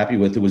I'm really happy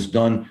with. It was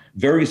done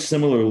very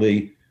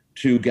similarly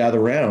to Gather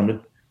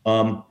Round,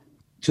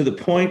 to the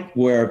point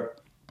where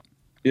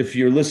if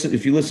you listen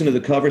to the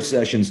cover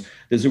sessions,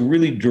 there's a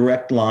really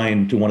direct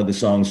line to one of the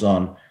songs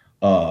on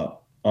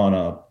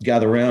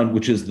Gather Round,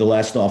 which is The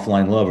Last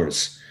Offline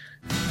Lovers.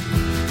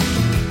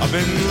 I've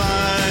been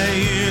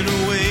lying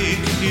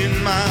awake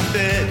in my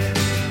bed.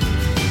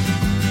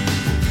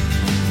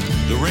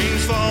 The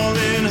rain's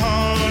falling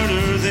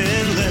harder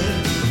than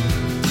lead.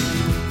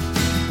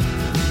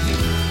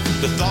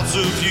 The thoughts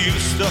of you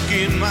stuck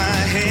in my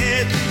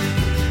head.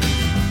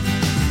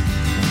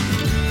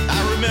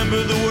 I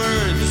remember the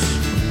words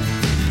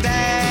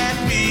that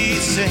we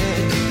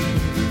said.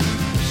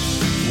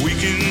 We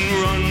can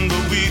run,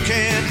 but we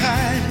can't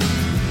hide.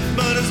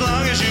 But as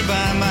long as you're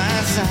by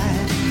my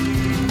side,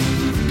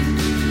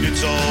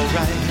 it's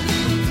alright.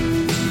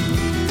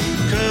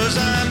 'Cause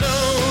I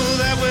know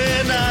that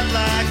we're not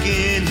like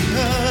any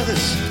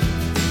others.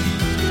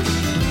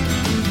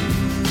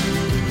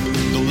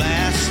 The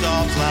last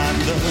offline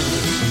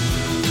lovers.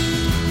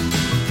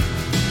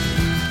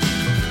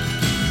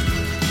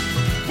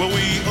 Well,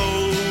 we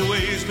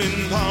always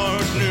been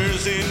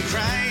partners in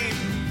crime.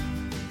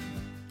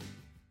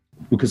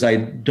 Because I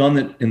had done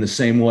it in the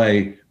same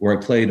way where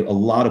I played a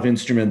lot of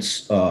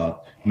instruments,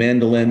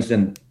 mandolins,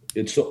 and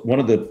it's one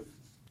of the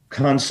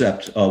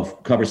concept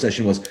of cover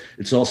session was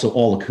it's also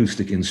all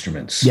acoustic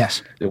instruments.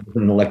 Yes. There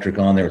wasn't an electric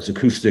on there. It's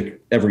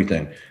acoustic,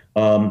 everything.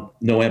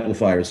 No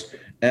amplifiers.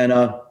 And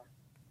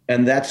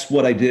that's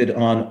what I did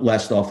on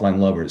Last Offline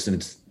Lovers.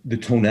 And the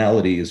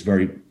tonality is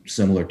very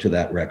similar to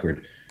that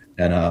record.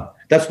 And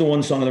that's the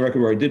one song on the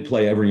record where I did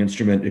play every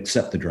instrument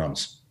except the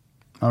drums.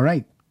 All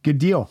right. Good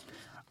deal.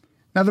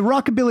 Now, the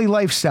rockabilly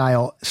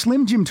lifestyle,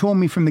 Slim Jim told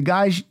me from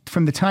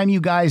the time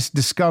you guys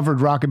discovered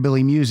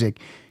rockabilly music,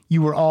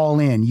 you were all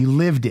in. You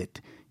lived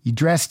it. You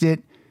dressed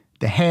it,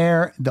 the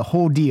hair, the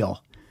whole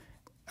deal.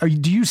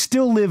 Do you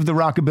still live the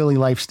rockabilly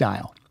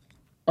lifestyle?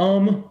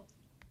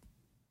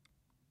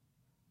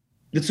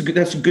 That's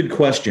a good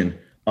question.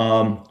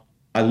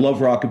 I love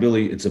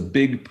rockabilly. It's a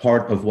big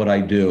part of what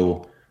I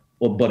do,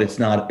 but it's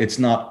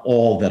not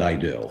all that I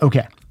do.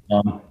 Okay.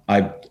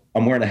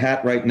 I'm wearing a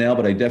hat right now,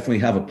 but I definitely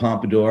have a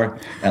pompadour,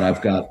 and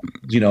I've got,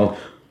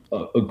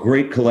 a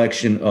great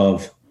collection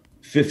of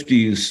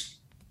 50s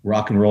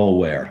rock and roll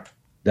wear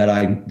that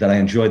I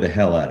enjoy the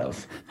hell out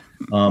of.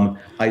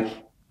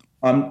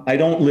 I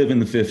don't live in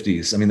the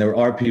 50s. I mean, there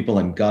are people,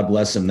 and God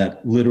bless them,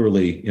 that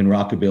literally in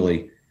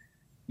rockabilly,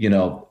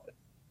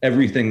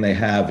 everything they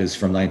have is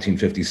from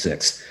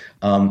 1956.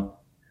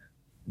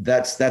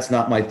 That's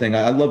not my thing.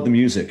 I love the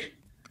music.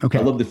 Okay.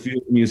 I love the feel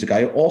of the music.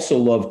 I also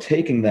love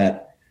taking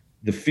the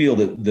feel,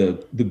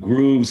 the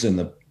grooves and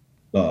the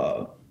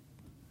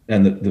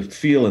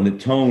feel and the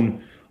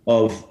tone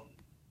of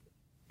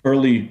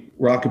early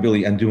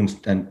rockabilly and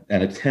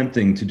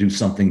attempting to do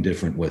something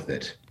different with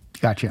it.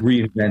 Gotcha.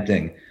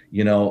 Reinventing.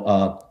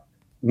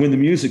 When the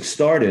music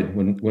started,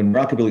 when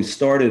rockabilly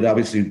started,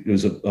 obviously it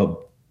was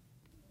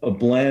a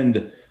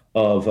blend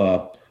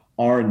of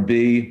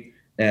R&B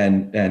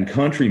and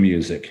country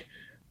music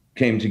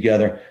came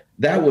together.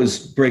 That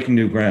was breaking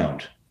new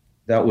ground.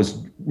 That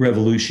was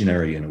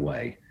revolutionary in a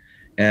way.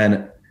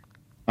 And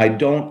I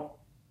don't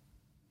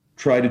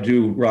try to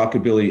do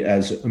rockabilly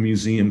as a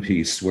museum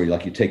piece where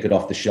you take it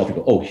off the shelf and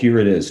go, oh, here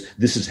it is.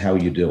 This is how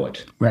you do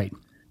it. Right.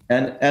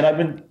 And I've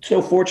been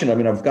so fortunate. I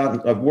mean,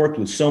 I've worked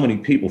with so many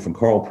people, from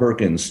Carl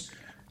Perkins,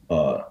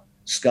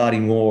 Scotty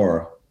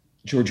Moore,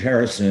 George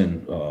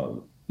Harrison,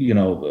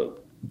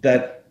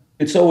 that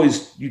it's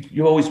always,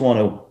 you always want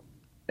to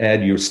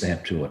add your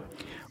stamp to it.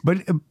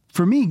 But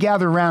for me,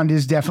 Gather Round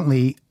is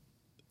definitely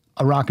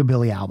a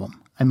rockabilly album.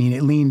 I mean,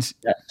 it leans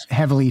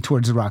heavily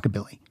towards the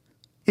rockabilly.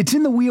 It's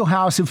in the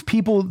wheelhouse of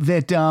people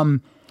that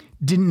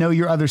didn't know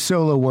your other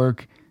solo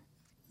work.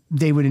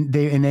 They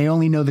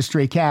only know the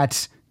Stray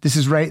Cats. This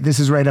is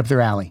right up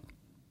their alley.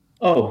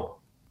 Oh,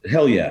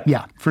 hell yeah.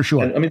 Yeah, for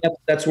sure. I mean,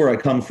 that's where I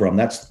come from.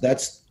 That's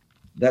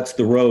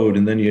the road.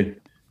 And then you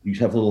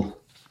have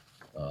little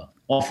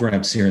off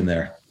ramps here and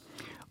there.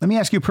 Let me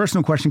ask you a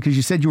personal question, because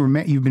you said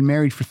you've been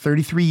married for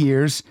 33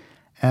 years.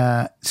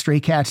 Stray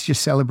Cats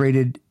just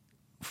celebrated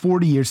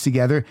 40 years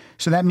together.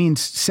 So that means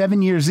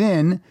 7 years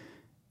in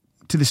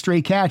to the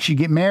Stray Cats, you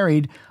get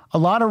married. A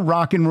lot of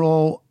rock and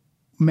roll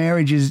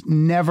marriages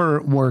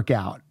never work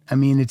out. I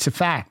mean, it's a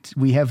fact.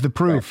 We have the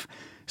proof. Right.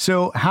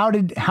 So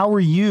how were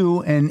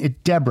you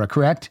and Deborah,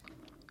 correct?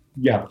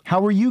 Yeah.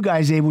 How were you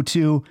guys able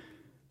to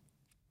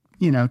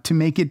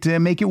make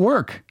it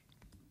work?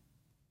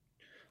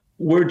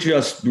 We're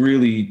just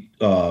really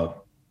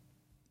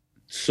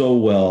so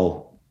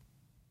well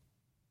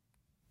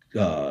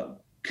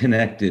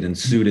connected and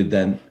suited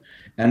then,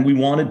 and we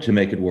wanted to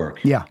make it work.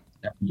 Yeah,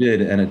 and we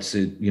did, and it's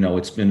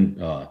been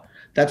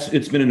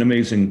an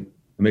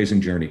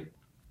amazing journey.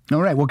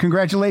 All right. Well,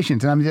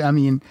 congratulations. And I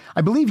mean,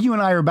 I believe you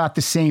and I are about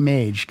the same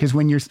age, because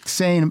when you're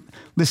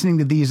listening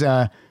to these,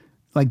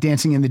 like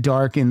Dancing in the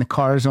Dark in the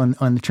cars on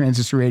the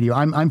transistor radio,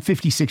 I'm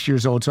 56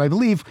 years old. So I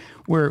believe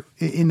we're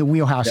in the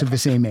wheelhouse of the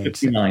same age.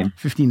 59.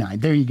 59.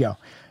 There you go.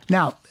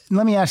 Now,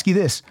 let me ask you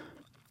this.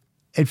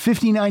 At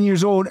 59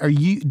 years old,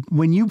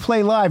 when you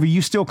play live, are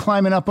you still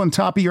climbing up on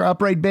top of your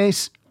upright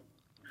bass?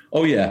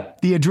 Oh yeah.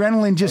 The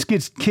adrenaline just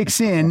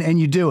kicks in and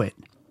you do it.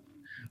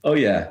 Oh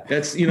yeah.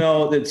 That's,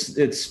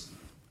 it's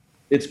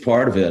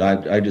part of it.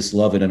 I just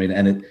love it. I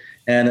mean,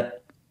 and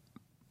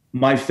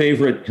my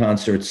favorite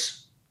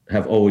concerts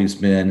have always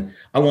been,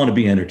 I want to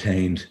be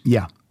entertained.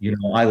 Yeah.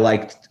 I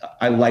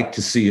like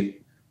to see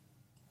it,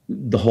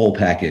 the whole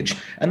package.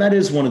 And that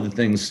is one of the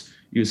things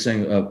you're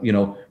saying,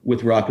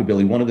 with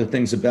rockabilly. One of the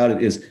things about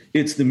it is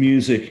it's the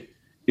music,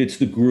 it's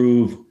the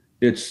groove,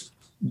 it's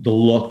the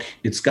look.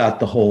 It's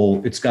got a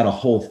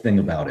whole thing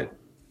about it.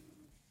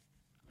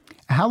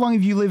 How long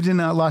have you lived in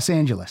Los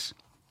Angeles?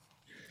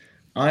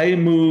 I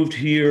moved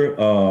here.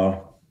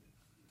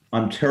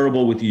 I'm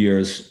terrible with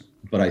years,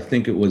 but I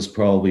think it was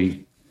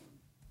probably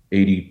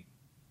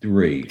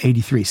 83.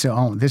 83.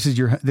 So, this is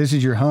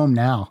your home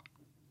now.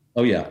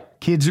 Oh yeah.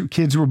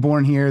 Kids were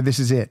born here. This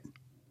is it.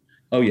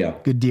 Oh yeah.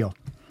 Good deal.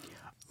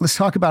 Let's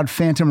talk about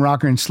Phantom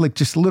Rocker and Slick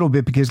just a little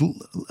bit, because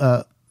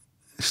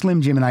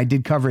Slim Jim and I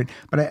did cover it.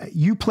 But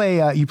you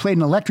played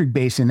an electric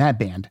bass in that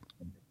band.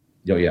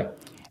 Oh yeah.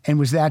 And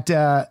was that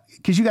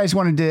because you guys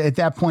wanted to at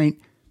that point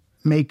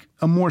make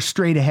a more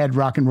straight ahead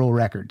rock and roll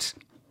records,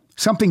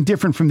 something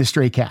different from the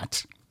Stray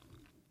Cats?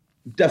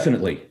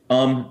 Definitely.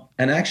 And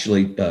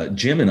actually,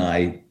 Jim and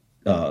I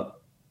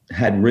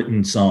had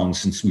written songs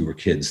since we were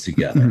kids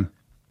together. Mm-hmm.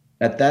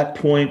 At that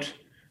point,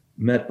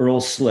 met Earl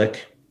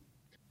Slick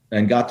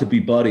and got to be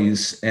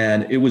buddies,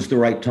 and it was the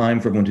right time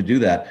for everyone to do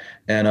that.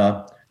 And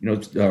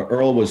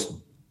Earl was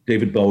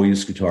David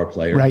Bowie's guitar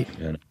player, right?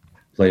 And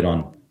played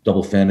on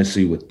Double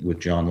Fantasy with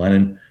John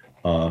Lennon.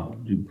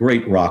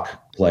 Great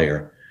rock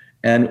player,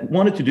 and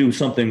wanted to do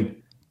something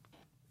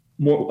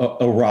more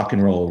a rock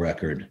and roll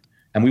record.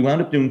 And we wound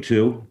up doing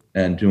two,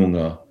 and doing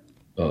a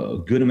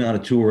good amount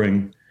of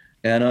touring.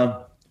 And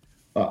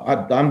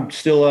I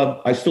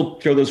still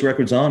throw those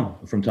records on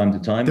from time to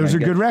time. Those are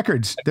good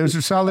records. Those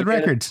are solid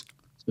records.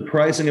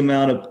 Surprising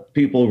amount of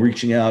people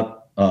reaching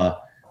out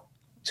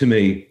to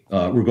me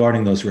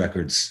regarding those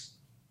records.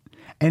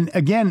 And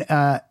again,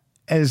 I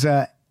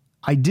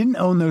didn't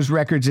own those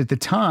records at the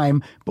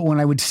time, but when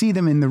I would see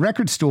them in the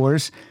record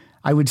stores,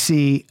 I would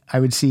see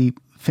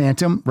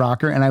Phantom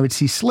Rocker and I would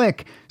see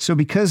Slick. So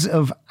because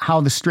of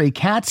how the Stray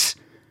Cats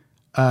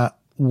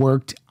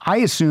worked, I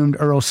assumed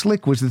Earl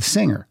Slick was the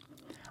singer.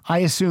 I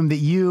assumed that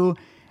you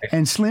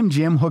and Slim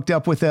Jim hooked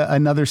up with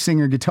another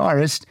singer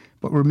guitarist,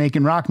 but were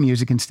making rock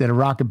music instead of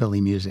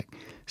rockabilly music.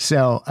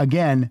 So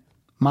again,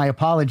 my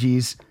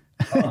apologies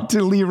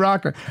to Lee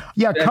Rocker.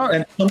 Yeah,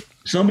 and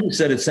somebody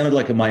said it sounded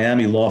like a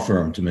Miami law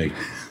firm to me.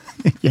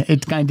 Yeah,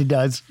 it kind of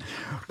does.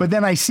 But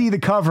then I see the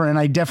cover, and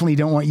I definitely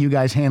don't want you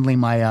guys handling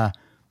my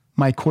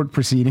my court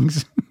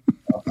proceedings.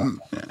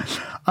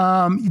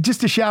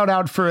 Just a shout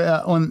out for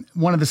on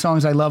one of the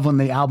songs I love on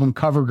the album,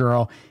 Cover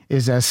Girl,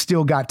 is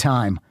Still Got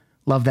Time.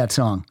 Love that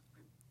song.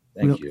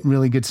 Thank you.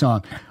 Really good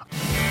song.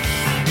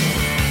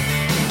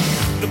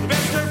 The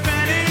best are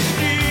vanished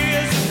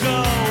years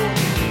ago,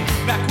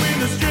 back when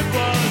the strip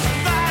was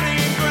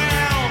fighting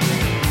ground.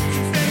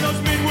 Since then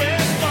those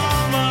Midwest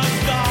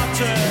farmers'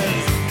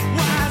 daughters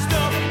wised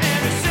up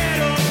and they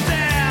settled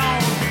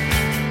down.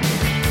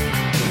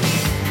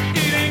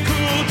 It ain't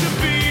cool to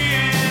be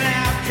an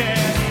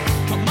outcast.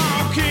 Come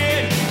on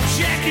kid,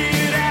 check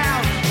it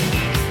out.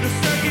 The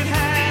circuit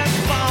has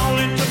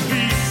fallen to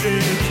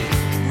pieces.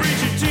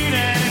 Reach your teen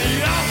and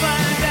you'll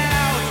find out.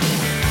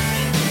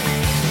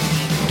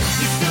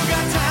 You still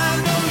got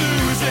time, don't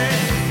lose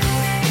it.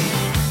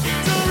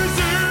 Don't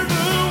reserve a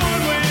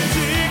one-way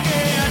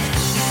ticket.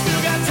 You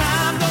still got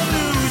time, don't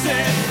lose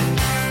it.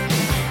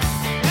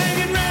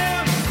 Hanging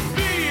around,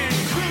 being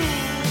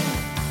cool.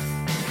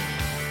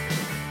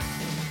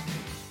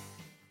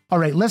 All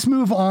right, let's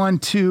move on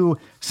to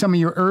some of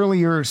your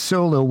earlier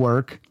solo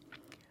work.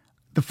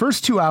 The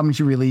first two albums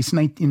you released in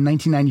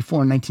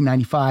 1994 and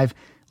 1995,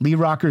 Lee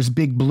Rocker's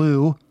Big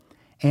Blue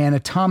and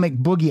Atomic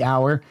Boogie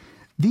Hour.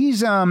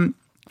 These,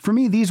 for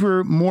me, these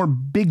were more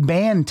big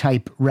band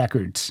type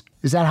records.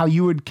 Is that how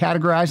you would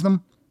categorize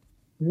them?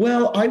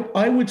 Well,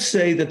 I would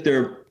say that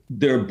they're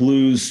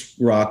blues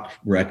rock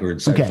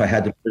records, Okay. if I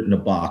had to put it in a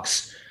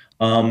box.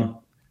 And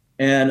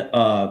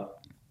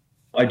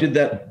I did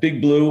that.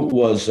 Big Blue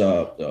was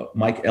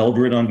Mike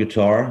Eldred on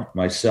guitar,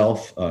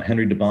 myself,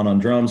 Henry DeBon on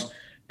drums,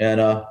 and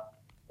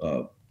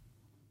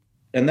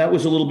that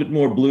was a little bit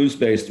more blues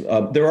based.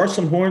 There are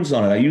some horns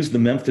on it. I used the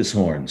Memphis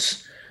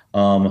horns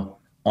on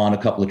a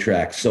couple of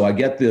tracks, so I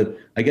get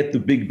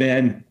the big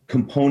band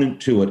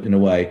component to it in a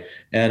way.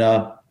 And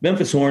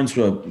Memphis horns,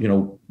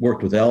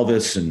 worked with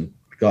Elvis and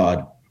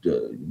God,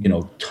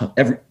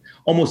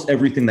 almost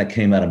everything that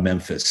came out of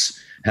Memphis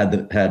had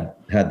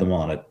them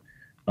on it.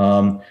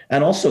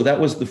 And also that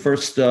was the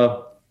first,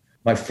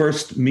 my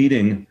first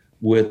meeting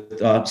with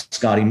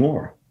Scotty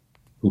Moore,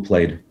 who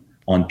played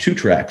on 2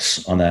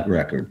 tracks on that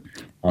record,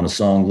 on a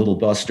song Little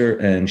Buster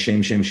and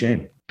Shame, Shame,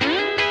 Shame.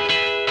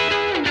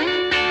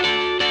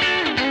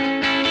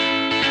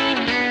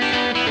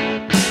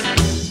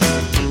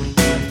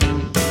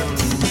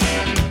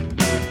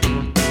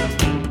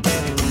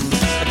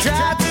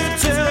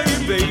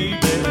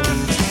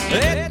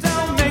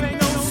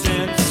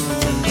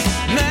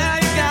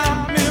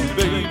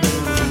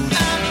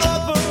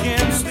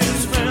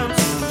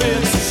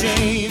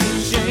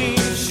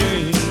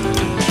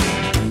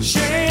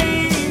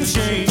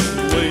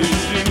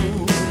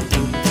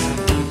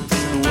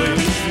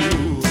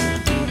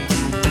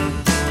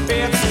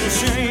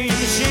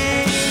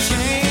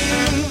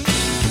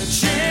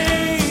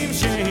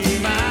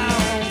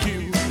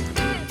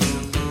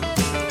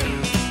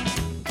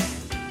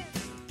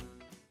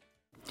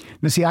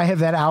 Now, see, I have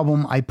that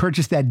album. I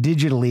purchased that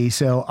digitally,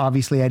 so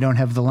obviously I don't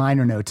have the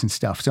liner notes and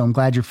stuff. So I'm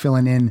glad you're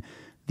filling in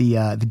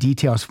the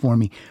details for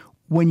me.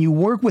 When you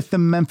work with the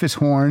Memphis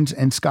Horns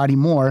and Scotty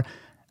Moore,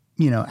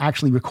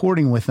 actually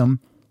recording with them,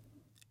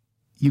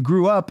 you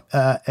grew up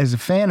as a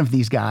fan of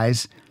these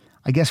guys.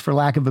 I guess for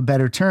lack of a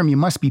better term, you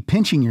must be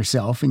pinching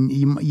yourself, and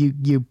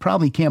you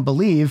probably can't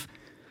believe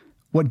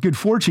what good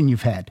fortune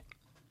you've had.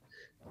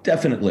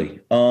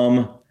 Definitely.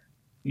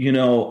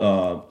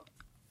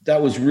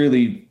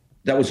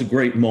 That was a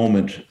great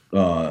moment,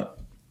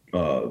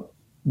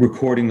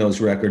 recording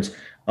those records.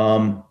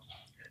 And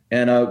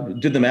I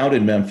did them out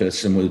in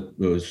Memphis, and it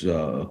was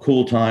a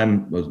cool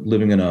time. I was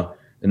living in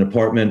an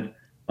apartment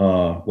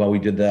while we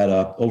did that,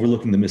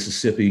 overlooking the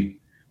Mississippi,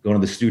 going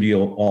to the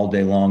studio all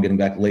day long, getting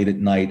back late at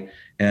night,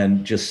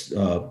 and just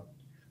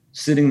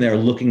sitting there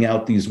looking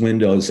out these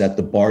windows at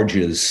the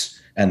barges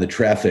and the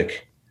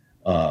traffic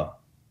on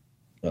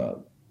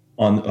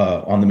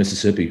the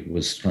Mississippi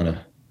was kind of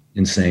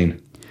insane.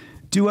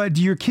 Do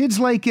your kids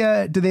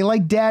do they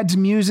like dad's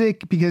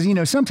music? Because,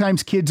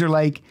 sometimes kids are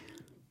like,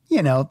 they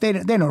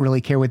don't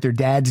really care what their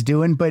dad's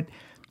doing, but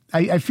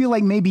I feel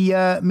like maybe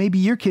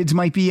your kids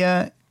might be,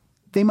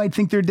 they might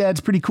think their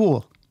dad's pretty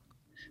cool.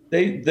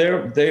 They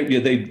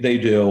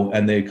do.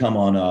 And they come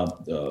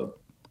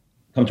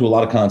to a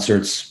lot of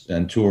concerts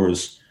and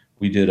tours.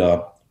 We did,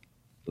 the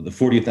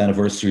 40th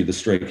anniversary of the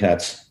Stray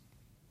Cats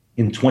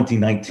in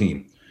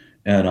 2019.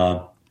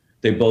 And,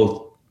 they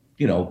both,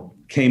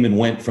 came and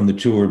went from the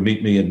tour,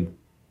 meet me in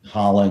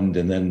Holland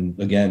and then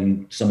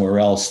again somewhere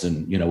else.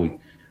 And, we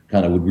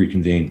kind of would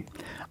reconvene.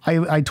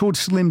 I told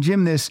Slim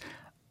Jim this.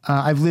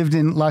 I've lived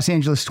in Los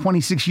Angeles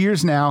 26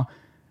 years now.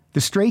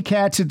 The Stray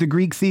Cats at the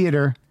Greek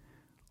Theater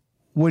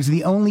was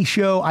the only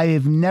show I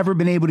have never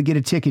been able to get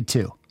a ticket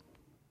to.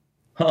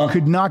 Huh.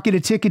 Could not get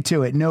a ticket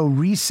to it. No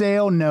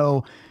resale,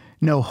 no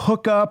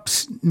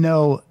hookups,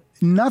 no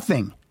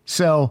nothing.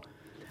 So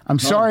I'm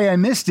sorry I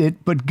missed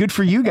it, but good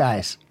for you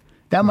guys.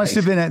 That must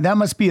have been that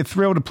must be a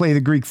thrill to play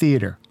the Greek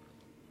Theater.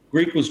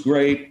 Greek was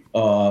great.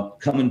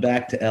 Coming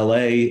back to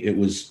LA, it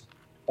was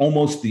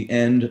almost the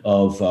end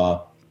of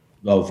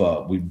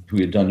we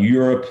had done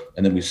Europe,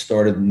 and then we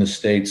started in the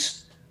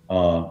States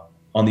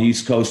on the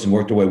East Coast and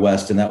worked our way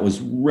west, and that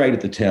was right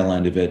at the tail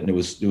end of it. And it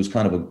was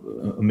kind of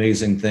an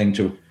amazing thing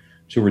to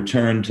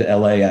return to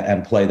LA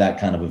and play that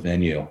kind of a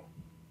venue.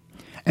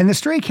 And the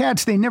Stray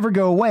Cats, they never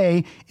go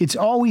away. It's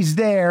always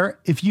there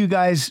if you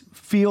guys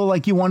feel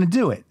like you want to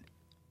do it.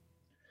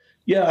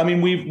 Yeah, I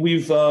mean,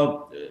 we've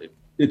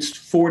it's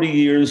 40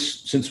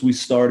 years since we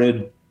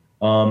started.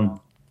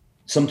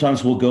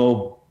 Sometimes we'll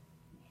go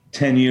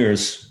 10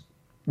 years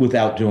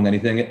without doing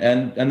anything,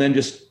 and then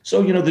just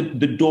so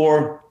the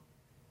door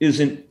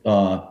isn't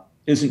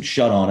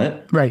shut on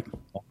it. Right.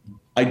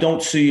 I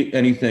don't see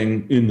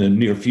anything in the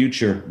near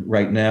future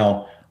right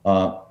now.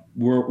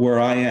 Where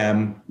I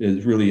am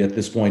is really at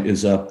this point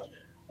is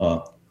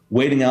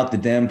waiting out the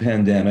damn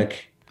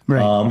pandemic.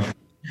 Right.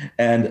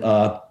 And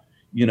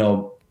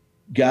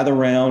Gather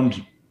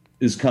Round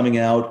is coming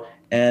out,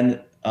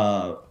 and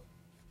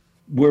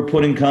we're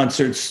putting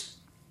concerts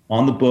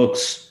on the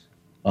books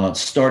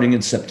starting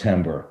in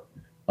September.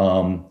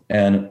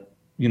 And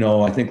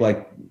I think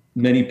like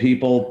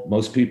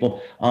most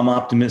people, I'm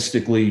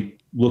optimistically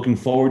looking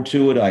forward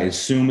to it. I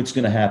assume it's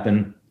going to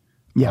happen.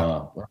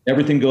 Yeah.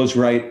 Everything goes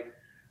right.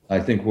 I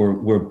think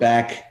we're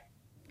back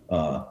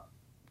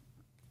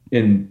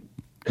in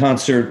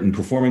concert and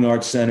performing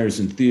arts centers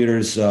and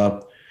theaters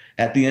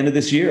at the end of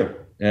this year.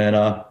 And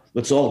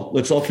let's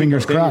all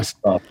fingers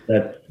crossed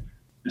that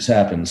this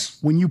happens.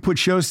 When you put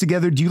shows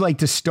together, do you like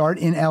to start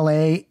in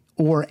LA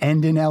or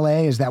end in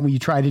LA? Is that what you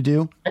try to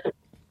do?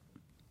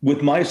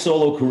 With my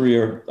solo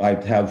career, I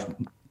have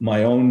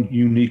my own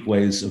unique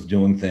ways of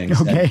doing things.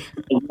 Okay.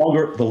 And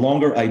the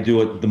longer I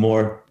do it, the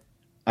more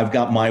I've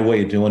got my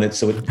way of doing it.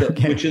 So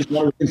which is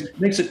one of the things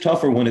makes it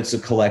tougher when it's a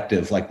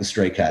collective like the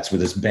Stray Cats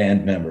with its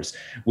band members.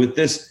 With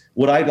this,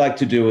 what I'd like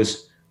to do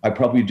is I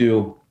probably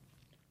do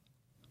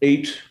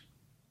 8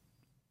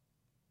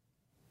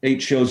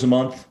 8 shows a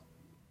month.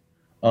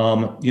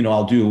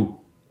 I'll do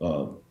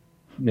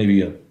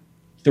maybe a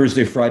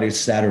Thursday, Friday,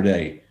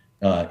 Saturday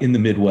in the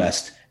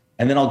Midwest,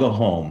 and then I'll go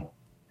home.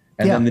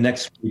 And then the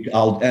next week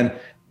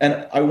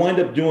and I wind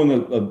up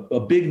doing a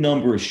big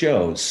number of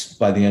shows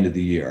by the end of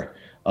the year.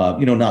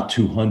 Not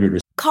 200 or.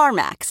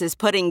 CarMax is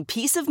putting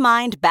peace of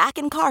mind back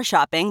in car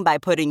shopping by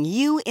putting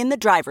you in the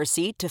driver's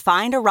seat to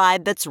find a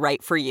ride that's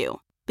right for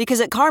you. Because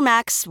at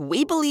CarMax,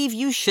 we believe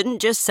you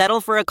shouldn't just settle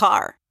for a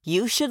car.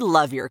 You should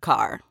love your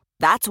car.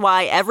 That's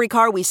why every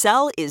car we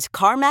sell is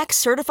CarMax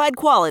certified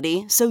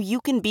quality, so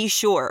you can be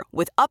sure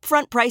with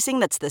upfront pricing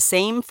that's the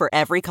same for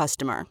every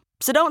customer.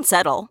 So don't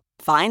settle.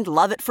 Find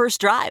love at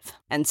first drive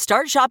and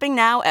start shopping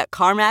now at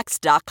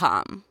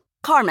CarMax.com.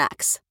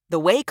 CarMax, the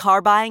way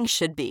car buying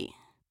should be.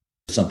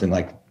 Something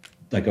like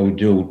I would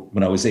do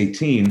when I was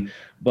 18,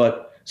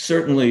 but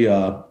certainly,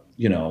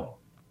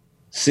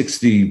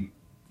 60,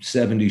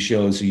 70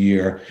 shows a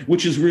year,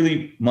 which is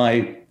really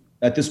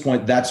at this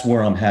point, that's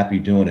where I'm happy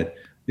doing it.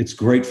 It's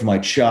great for my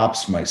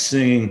chops, my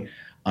singing.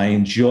 I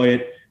enjoy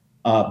it,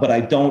 but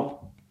I don't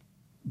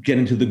get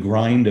into the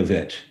grind of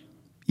it.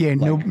 Yeah,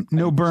 no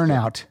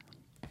burnout.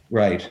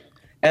 Right.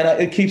 And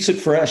it keeps it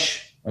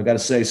fresh, I got to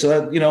say.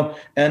 So,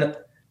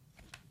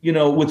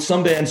 with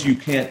some bands, you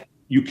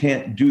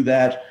can't do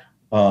that.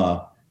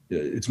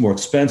 It's more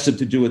expensive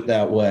to do it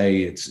that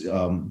way.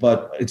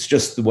 But it's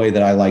just the way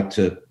that I like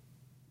to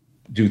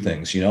do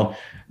things,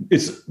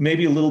 It's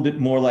maybe a little bit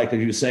more like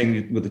you were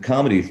saying with the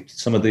comedy,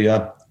 some of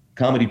the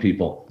comedy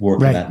people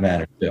work in that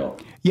manner too.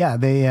 Yeah,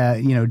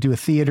 they, do a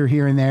theater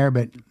here and there,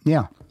 but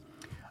yeah.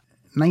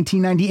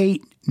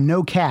 1998,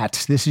 No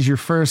Cats. This is your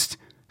first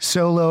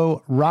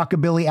solo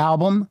rockabilly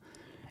album.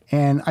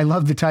 And I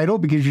love the title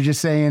because you're just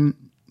saying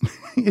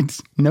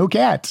it's No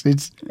Cats.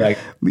 It's right.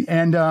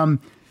 And,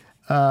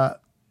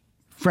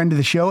 friend of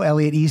the show,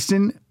 Elliot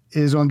Easton,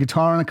 is on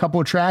guitar on a couple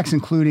of tracks,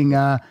 including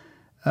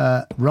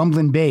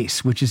Rumblin'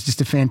 Bass, which is just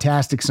a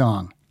fantastic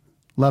song.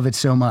 Love it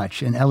so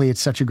much. And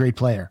Elliot's such a great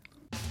player.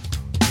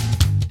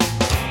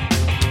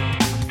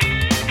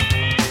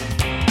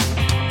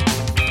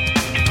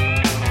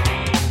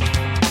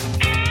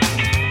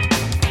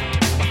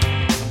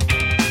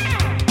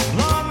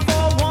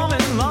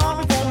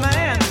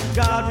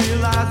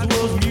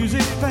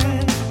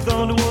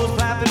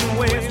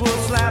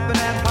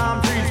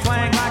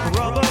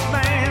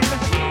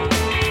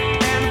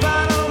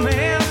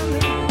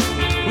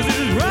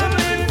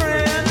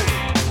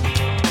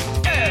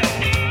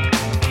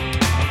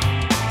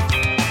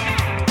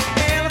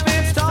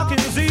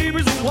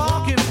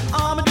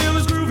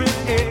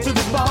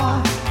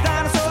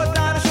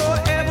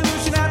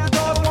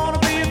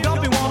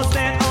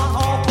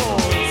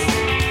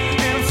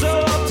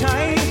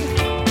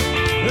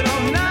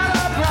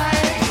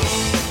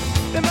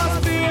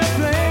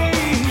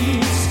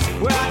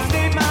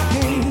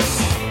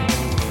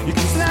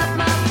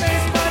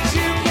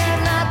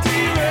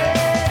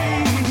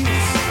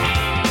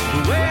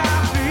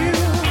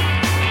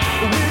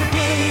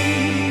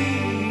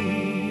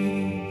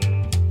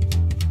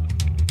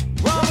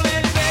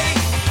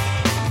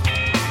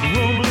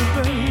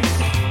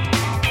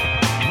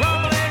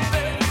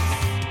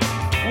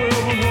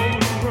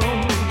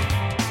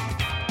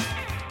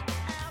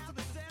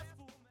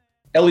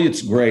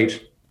 Elliot's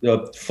great.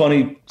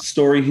 Funny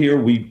story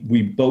here.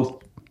 We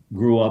both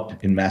grew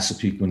up in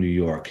Massapequa, New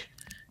York.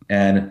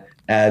 And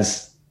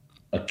as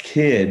a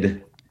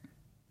kid,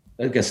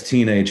 I guess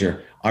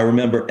teenager, I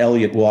remember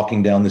Elliot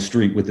walking down the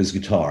street with his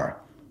guitar.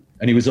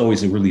 And he was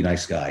always a really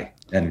nice guy.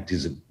 And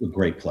he's a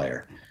great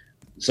player.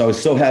 So I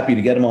was so happy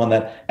to get him on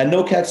that. And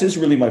No Cats is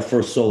really my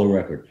first solo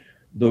record.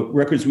 The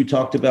records we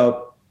talked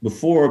about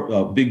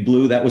before, Big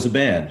Blue, that was a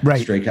band.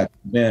 Right. Stray Cats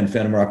band,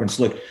 Phantom Rocker and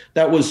Slick.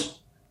 That was...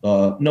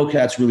 No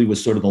Cats really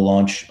was sort of the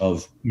launch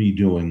of me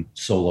doing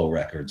solo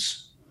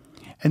records.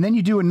 And then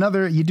you do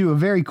a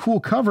very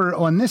cool cover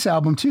on this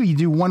album too. You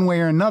do One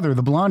Way or Another,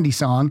 the Blondie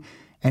song,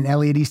 and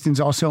Elliot Easton's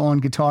also on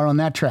guitar on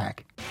that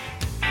track.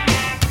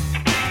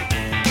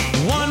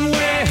 One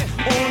way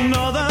or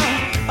another,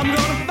 I'm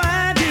gonna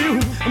find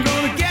you, I'm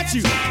gonna get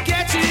you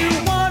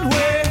one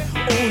way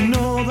or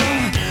another.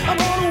 I'm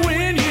gonna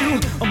win you,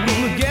 I'm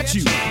gonna get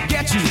you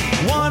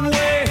one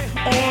way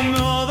or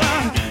another.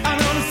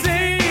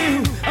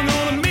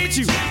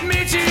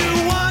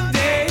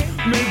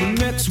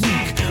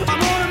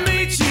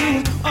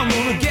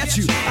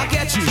 I'll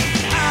get you.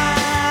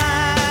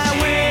 I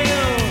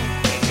will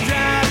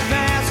drive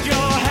past your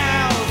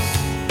house,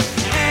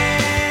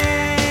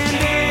 and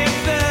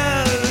if the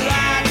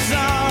lights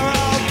are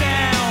all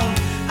down,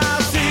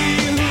 I'll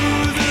see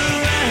who's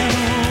around.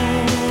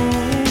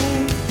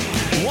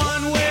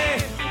 One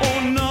way or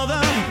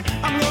another,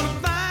 I'm gonna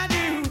find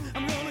you,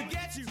 I'm gonna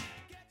get you.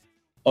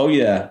 Oh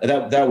yeah,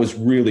 that was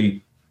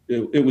really,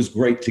 it was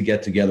great to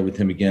get together with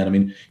him again. I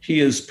mean, he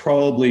is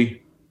probably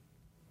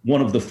one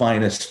of the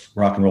finest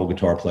rock and roll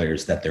guitar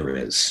players that there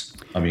is.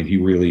 I mean, he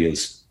really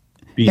is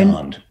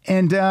beyond.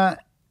 And I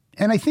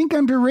think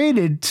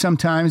underrated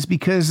sometimes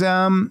because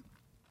I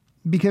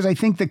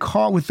think the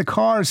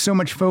Cars, so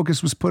much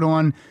focus was put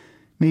on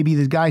maybe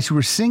the guys who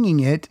were singing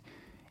it,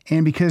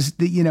 and because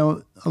a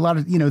lot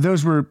of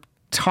those were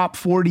top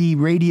 40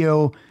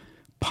 radio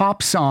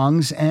pop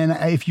songs, and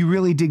if you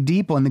really dig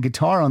deep on the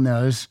guitar on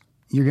those,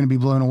 you're going to be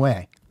blown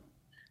away.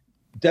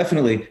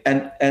 Definitely,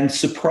 and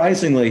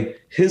surprisingly,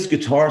 his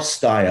guitar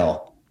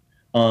style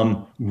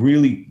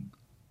really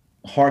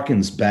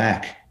harkens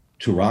back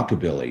to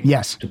rockabilly.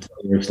 Yes, to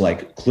players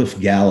like Cliff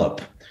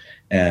Gallup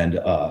and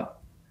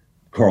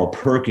Carl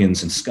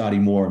Perkins and Scotty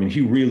Moore. I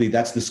mean,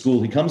 that's the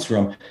school he comes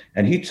from,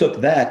 and he took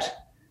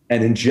that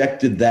and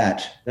injected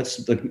that.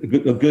 That's a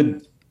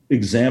good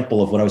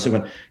example of what I was talking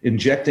about,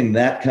 injecting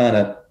that kind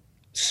of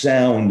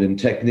sound and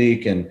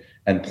technique and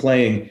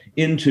playing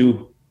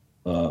into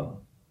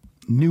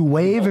new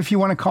wave, if you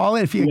want to call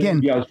it. I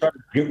was trying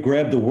to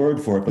grab the word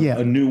for it, but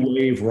a new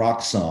wave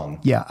rock song.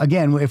 Yeah,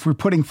 again, if we're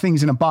putting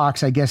things in a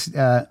box, I guess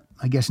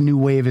new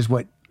wave is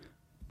what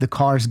the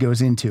Cars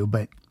goes into,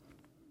 but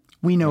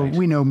we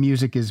know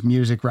music is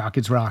music, rock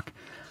is rock.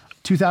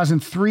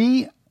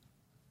 2003,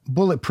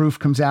 Bulletproof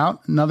comes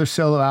out, another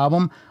solo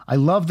album. I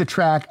love the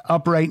track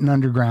Upright and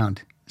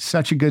Underground.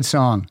 Such a good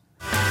song.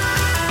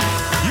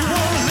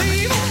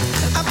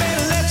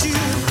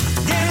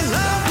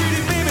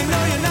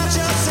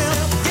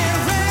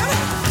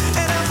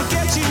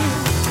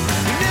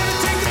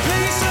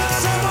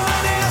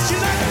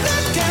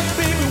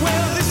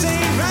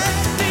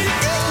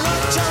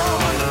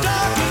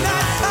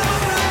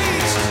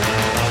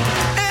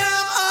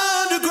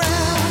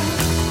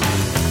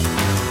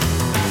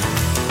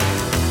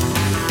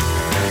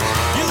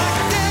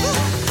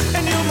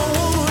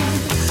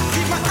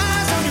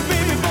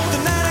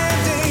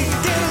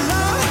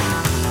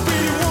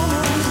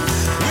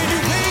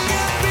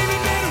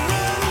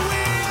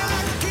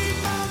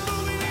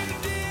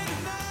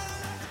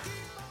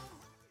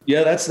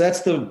 Yeah,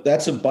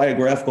 that's a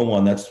biographical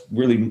one. That's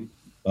really,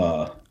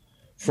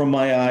 from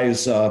my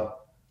eyes,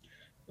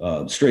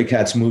 Stray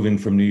Cats moving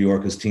from New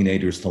York as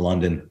teenagers to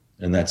London,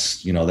 and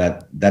that's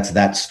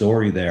that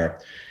story there.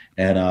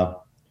 And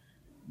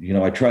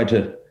I tried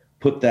to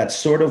put that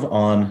sort of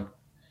on.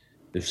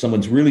 If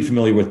someone's really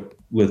familiar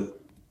with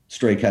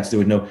Stray Cats, they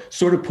would know.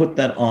 Sort of put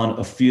that on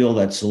a feel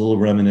that's a little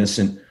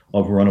reminiscent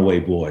of Runaway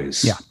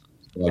Boys. Yeah,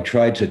 so I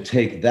tried to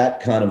take that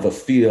kind of a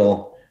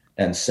feel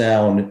and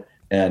sound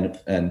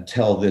and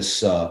tell the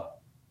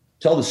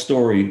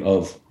story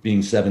of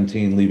being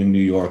 17, leaving New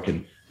York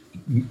and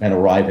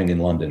arriving in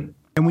London.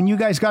 And when you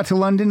guys got to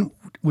London,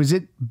 was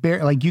it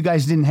like you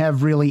guys didn't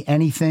have really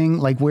anything?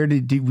 Like where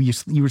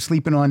you were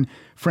sleeping on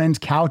friends'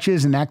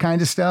 couches and that kind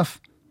of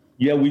stuff?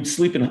 Yeah, we'd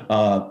sleep in.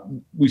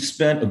 We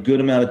spent a good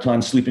amount of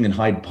time sleeping in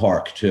Hyde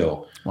Park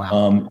too.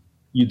 Wow.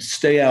 You'd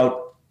stay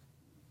out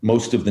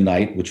most of the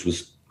night, which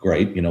was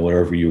great.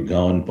 Wherever you were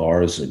going,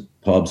 bars and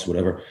pubs,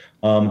 whatever.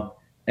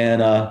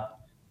 And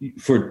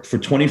for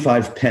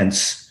 25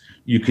 pence,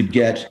 you could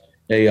get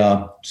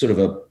a sort of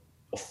a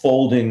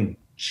folding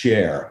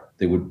chair.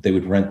 They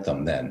would rent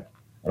them then.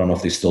 I don't know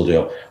if they still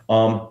do.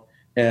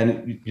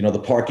 And the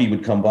parkie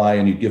would come by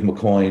and you'd give them a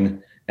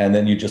coin, and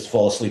then you just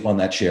fall asleep on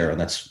that chair,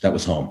 and that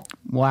was home.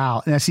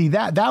 Wow. Now see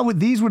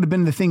these would have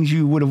been the things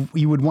you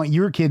would want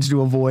your kids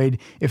to avoid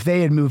if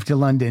they had moved to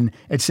London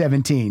at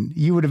 17.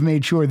 You would have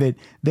made sure that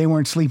they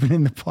weren't sleeping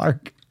in the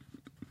park.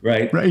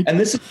 Right. And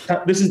this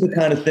is the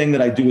kind of thing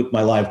that I do with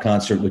my live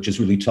concert, which is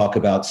really talk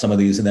about some of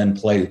these and then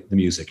play the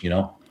music,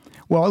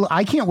 Well,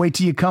 I can't wait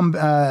till you come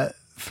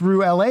through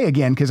LA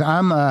again, because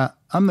I'm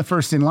the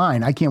first in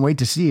line. I can't wait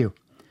to see you.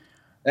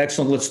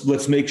 Excellent.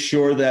 Let's make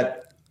sure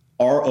that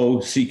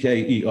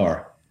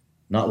Rocker,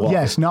 not Walker.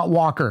 Yes, not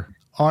Walker.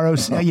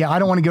 ROC. Yeah, I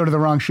don't want to go to the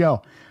wrong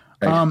show.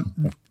 Right.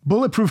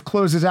 Bulletproof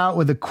closes out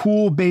with a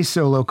cool bass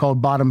solo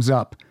called Bottoms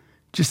Up.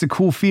 Just a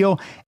cool feel.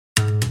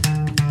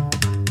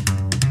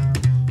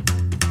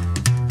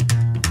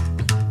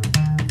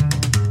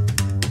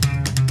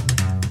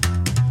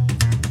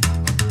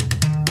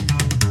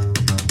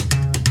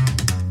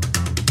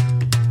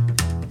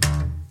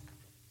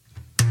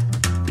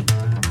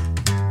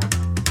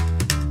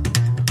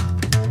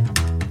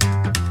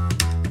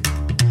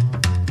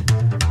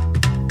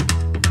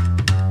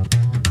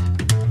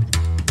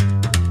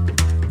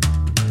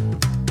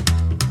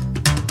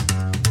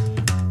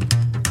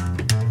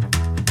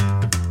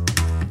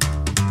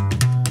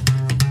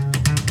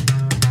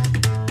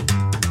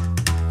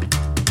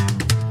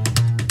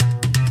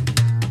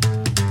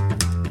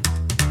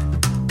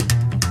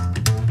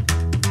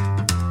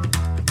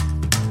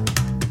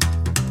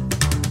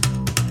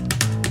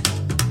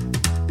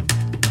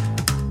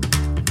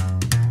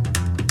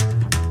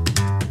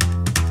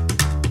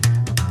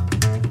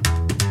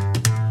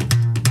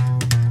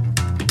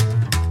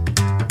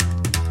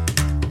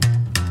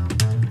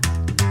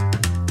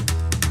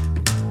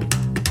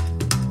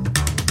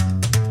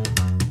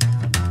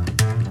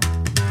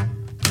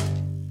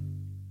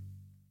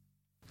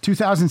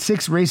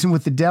 ...2006, Racing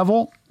with the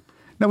Devil.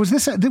 Now, was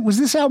this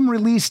album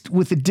released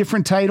with a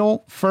different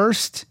title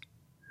first?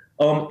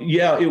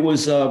 Yeah, it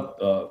was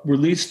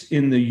released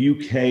in the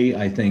UK,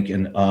 I think,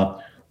 and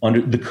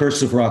under The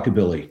Curse of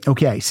Rockabilly.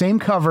 Okay, same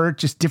cover,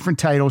 just different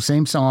title,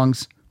 same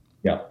songs.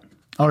 Yeah.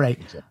 All right.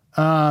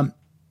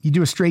 You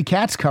do a Stray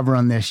Cats cover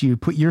on this. You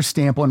put your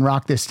stamp on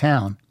Rock This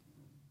Town.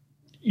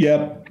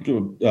 Yeah,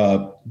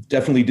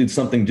 definitely did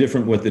something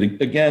different with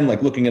it. Again,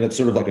 like looking at it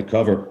sort of like a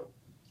cover,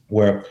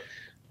 where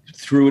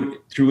threw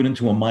it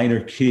into a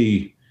minor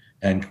key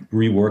and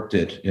reworked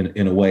it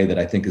in a way that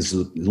I think is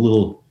a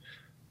little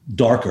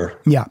darker.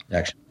 Yeah,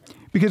 actually.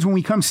 Because when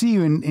we come see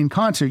you in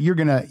concert, you're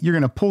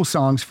gonna pull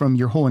songs from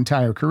your whole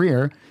entire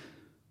career.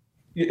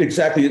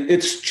 Exactly.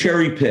 It's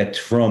cherry picked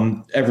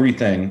from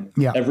everything,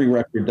 every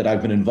record that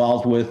I've been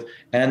involved with,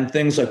 and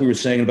things like we were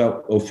saying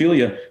about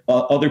Ophelia,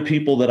 other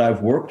people that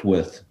I've worked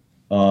with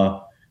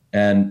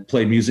and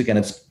played music, and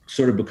it's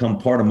sort of become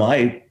part of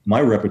my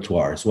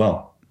repertoire as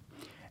well.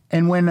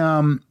 And when,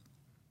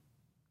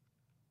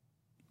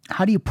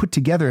 how do you put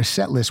together a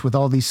set list with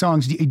all these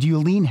songs? Do you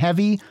lean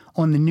heavy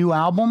on the new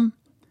album?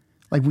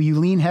 Like, will you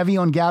lean heavy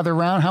on Gather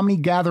Round? How many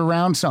Gather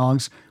Round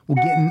songs will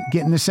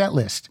get in the set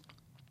list?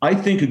 I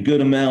think a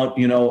good amount,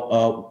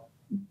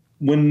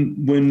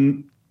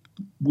 when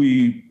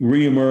we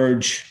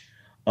reemerge,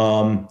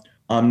 I'm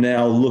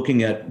now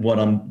looking at what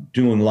I'm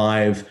doing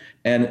live,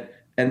 and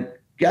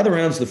Gather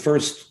Round's the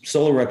first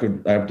solo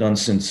record I've done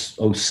since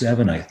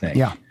 2007, I think.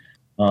 Yeah.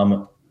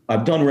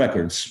 I've done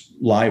records,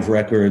 live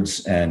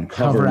records and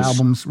covers. Cover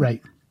albums,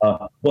 right.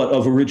 But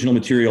of original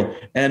material.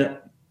 And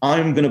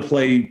I'm going to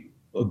play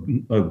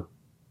a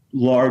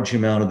large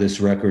amount of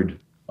this record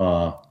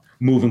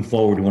moving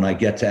forward when I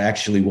get to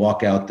actually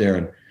walk out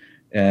there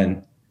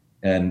and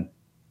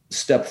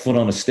step foot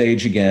on a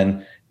stage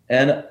again.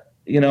 And,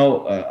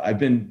 I've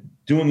been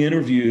doing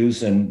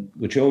interviews, and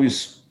which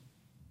always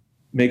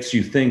makes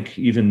you think,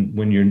 even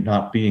when you're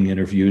not being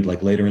interviewed,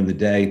 like later in the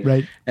day.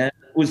 Right. And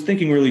I was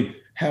thinking really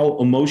how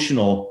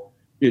emotional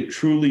it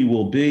truly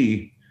will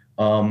be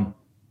to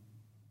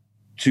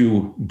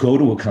go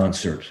to a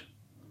concert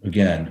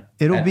again.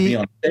 It'll be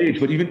on stage,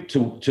 but even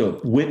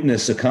to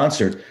witness a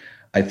concert,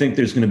 I think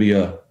there's going to be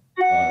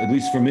at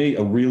least for me,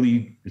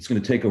 it's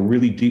going to take a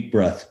really deep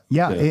breath.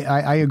 Yeah,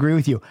 I agree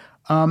with you.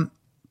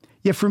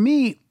 For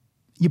me,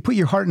 you put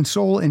your heart and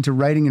soul into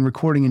writing and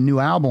recording a new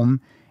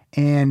album,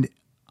 and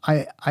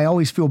I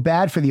always feel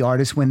bad for the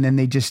artist when then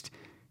they just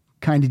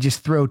kind of just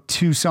throw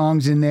 2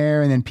 songs in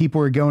there, and then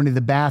people are going to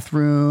the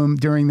bathroom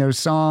during those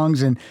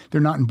songs and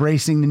they're not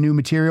embracing the new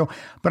material.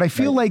 But I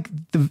feel like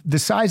the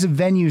size of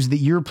venues that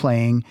you're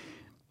playing,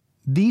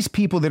 these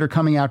people that are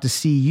coming out to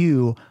see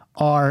you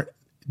are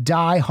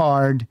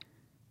diehard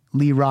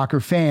Lee Rocker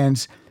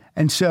fans,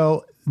 and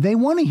so they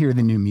want to hear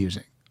the new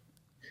music.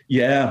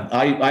 Yeah,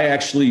 I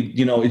actually,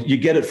 you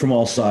get it from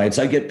all sides.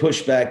 I get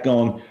pushback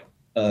going,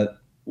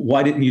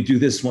 why didn't you do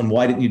this one?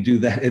 Why didn't you do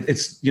that?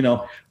 It's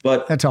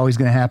but that's always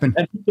going to happen.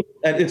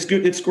 And it's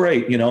good. It's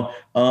great,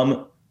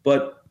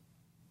 but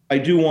I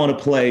do want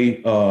to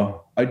play,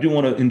 I do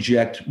want to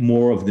inject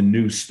more of the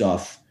new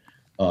stuff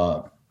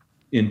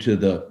into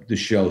the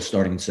show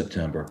starting in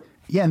September.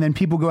 Yeah. And then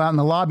people go out in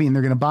the lobby and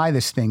they're going to buy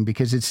this thing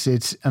because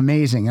it's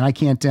amazing. And I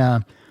can't,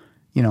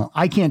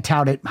 I can't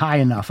tout it high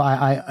enough.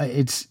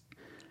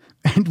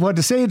 And what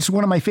to say it's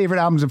one of my favorite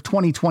albums of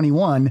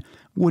 2021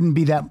 wouldn't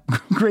be that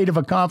great of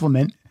a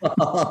compliment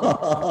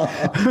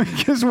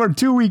because we're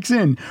 2 weeks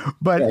in,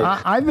 but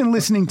I've been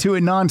listening to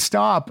it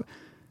nonstop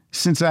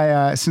since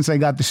I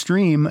got the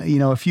stream,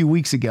 a few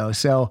weeks ago.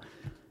 So,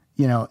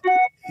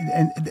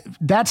 and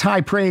that's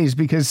high praise,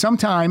 because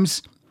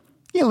sometimes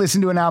you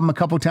listen to an album a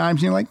couple times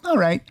and you're like, all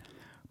right,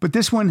 but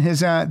this one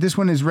has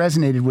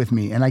resonated with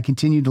me and I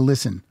continue to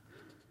listen.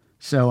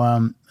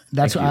 So,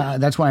 that's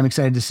why I'm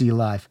excited to see you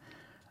live.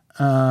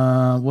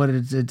 What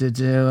did it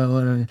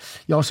do?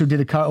 You also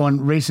did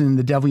on Racing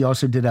the Devil. You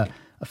also did a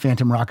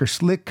Phantom Rocker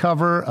Slick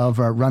cover of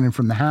Running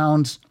from the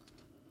Hounds.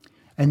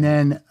 And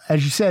then,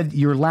 as you said,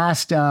 your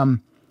last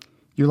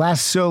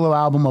solo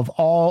album of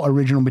all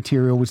original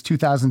material was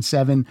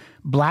 2007,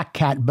 Black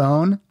Cat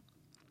Bone.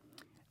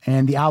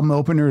 And the album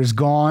opener is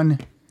Gone,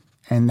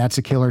 and that's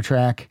a killer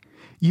track.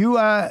 You,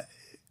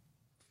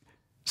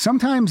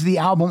 sometimes the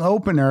album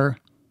opener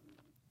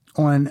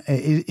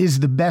is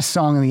the best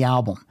song on the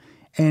album.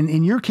 And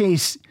in your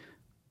case,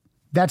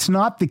 that's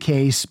not the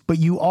case, but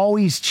you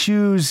always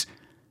choose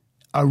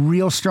a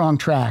real strong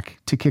track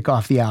to kick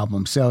off the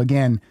album. So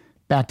again,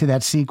 back to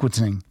that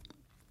sequencing.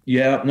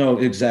 Yeah, no,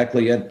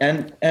 exactly.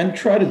 And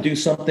try to do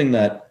something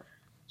that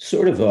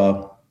sort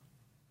of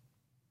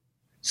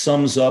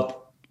sums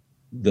up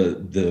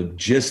the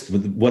gist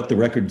with what the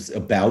record's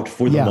about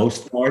for the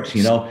most part,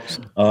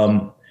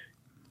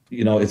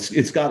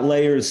 it's got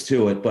layers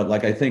to it, but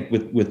like I think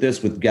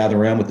with Gather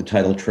Round, with the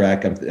title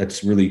track,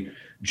 that's really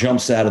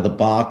jumps out of the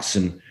box.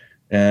 And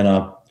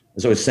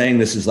as I was saying,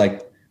 this is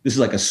like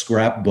a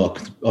scrapbook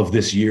of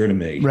this year to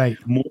me, right?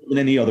 More than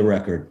any other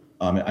record.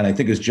 And I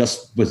think it's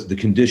just with the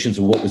conditions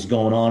of what was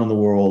going on in the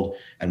world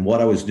and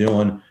what I was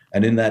doing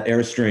and in that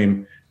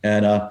Airstream.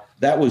 And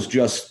that was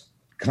just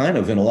kind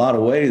of, in a lot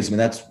of ways, I mean,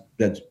 that's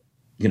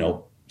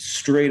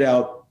straight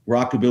out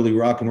rockabilly,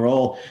 rock and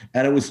roll.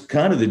 And it was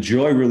kind of the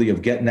joy really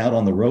of getting out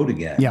on the road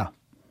again. Yeah.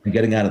 And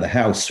getting out of the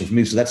house for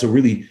me. So that's a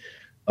really,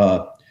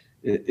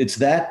 it's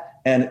that.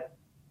 And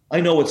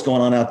I know what's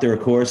going on out there,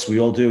 of course, we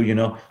all do,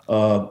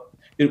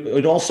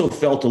 it also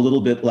felt a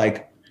little bit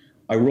like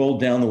I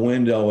rolled down the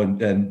window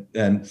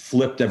and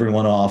flipped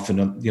everyone off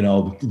and,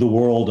 the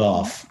world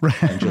off.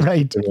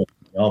 Right.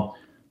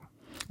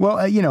 Well,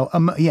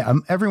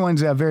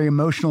 everyone's very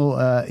emotional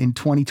in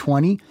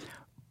 2020,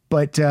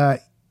 but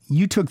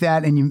you took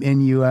that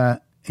and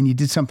you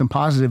did something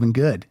positive and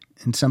good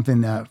and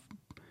something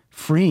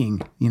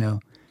freeing.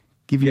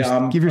 Give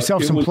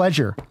yourself some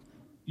pleasure.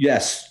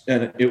 Yes,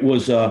 and it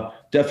was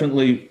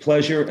definitely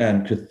pleasure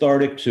and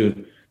cathartic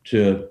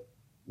to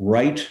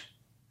write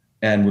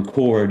and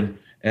record,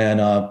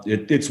 and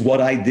it's what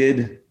I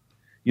did.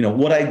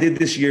 What I did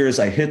this year is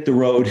I hit the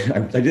road. I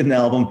did an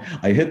album.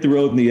 I hit the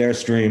road in the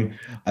Airstream.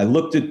 I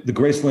looked at the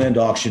Graceland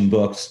auction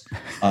books.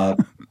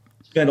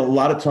 Spent a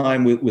lot of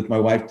time with my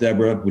wife,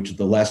 Deborah, which is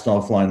The Last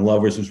Offline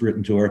Lovers was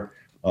written to her.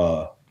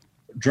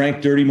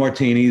 Drank dirty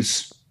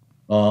martinis.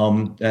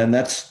 And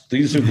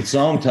these are the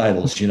song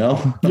titles,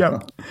 Yeah.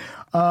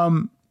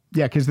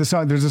 Because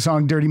there's a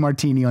song Dirty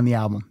Martini on the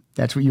album.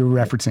 That's what you were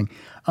referencing.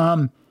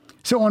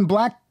 So on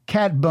Black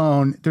Cat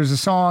Bone, there's a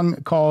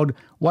song called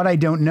What I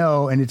Don't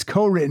Know, and it's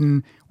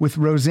co-written with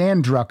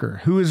Roseanne Drucker.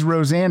 Who is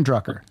Roseanne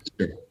Drucker?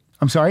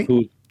 I'm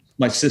sorry?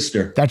 My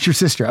sister. That's your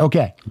sister.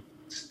 Okay.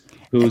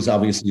 Who is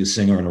obviously a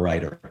singer and a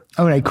writer.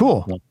 Okay,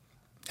 cool.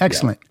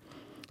 Excellent.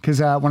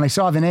 Because when I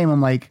saw the name,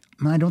 I'm like,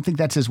 I don't think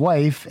that's his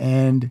wife,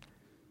 and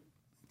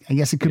I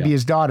guess it could be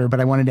his daughter,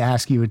 but I wanted to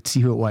ask you to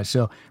see who it was.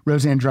 So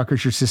Roseanne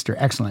Drucker's your sister.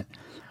 Excellent.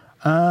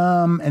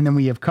 And then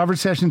we have cover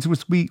sessions,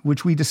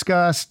 which we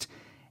discussed,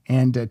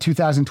 and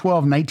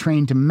 2012 Night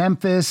Train to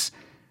Memphis,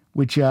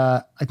 which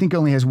I think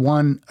only has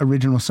one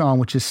original song,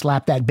 which is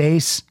Slap That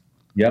Bass.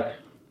 Yep.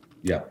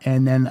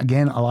 And then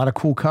again, a lot of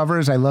cool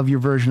covers. I love your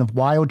version of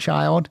Wild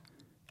Child.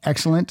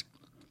 Excellent.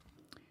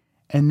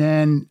 And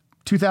then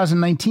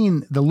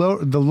 2019, The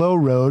Low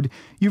Road.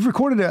 You've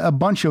recorded a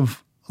bunch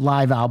of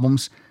live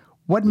albums.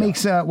 What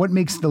makes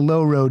The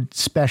Low Road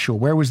special?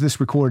 Where was this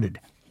recorded?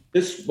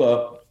 This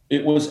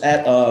it was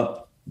at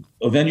a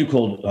venue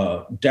called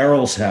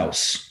Daryl's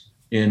House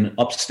in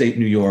upstate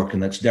New York,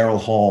 and that's Daryl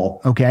Hall.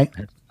 Okay.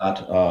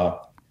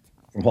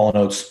 From Hall &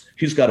 Oates.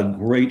 He's got a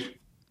great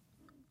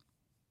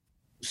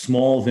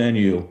small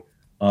venue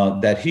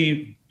that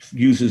he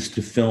uses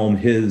to film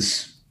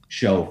his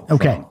show.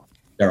 Okay. From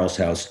Daryl's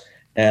House,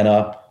 and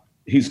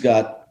he's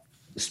got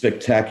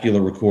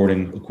spectacular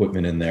recording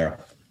equipment in there,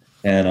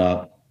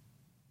 and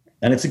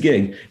it's a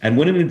gig. And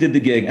when we did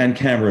the gig and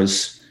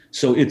cameras.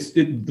 So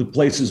the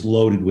place is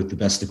loaded with the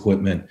best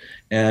equipment,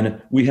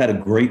 and we had a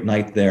great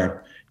night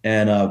there.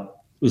 And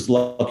was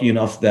lucky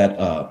enough that,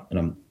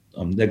 and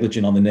I'm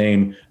negligent on the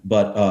name,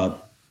 but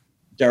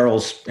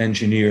Daryl's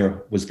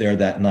engineer was there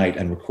that night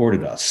and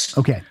recorded us.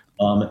 Okay.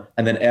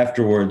 And then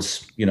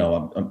afterwards,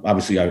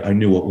 obviously I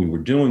knew what we were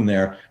doing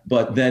there,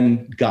 but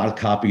then got a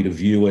copy to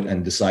view it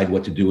and decide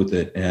what to do with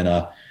it. And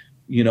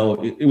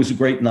it was a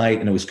great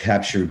night, and it was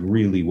captured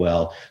really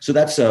well. So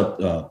that's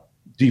a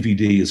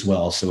DVD as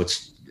well. So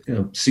it's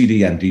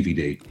CD and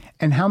DVD.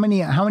 And how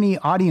many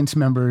audience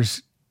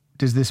members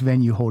does this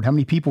venue hold? How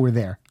many people were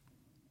there?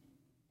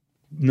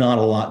 Not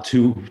a lot,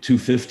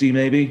 250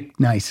 maybe.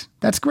 Nice.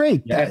 That's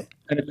great. Yeah.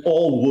 And it's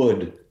all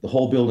wood. The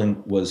whole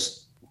building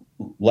was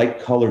light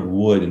colored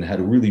wood and had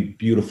a really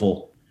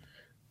beautiful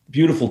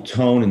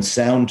tone and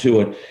sound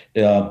to it.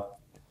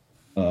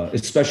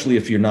 Especially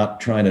if you're not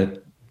trying to,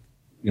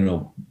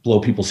 blow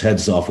people's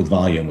heads off with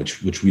volume,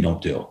 which we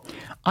don't do.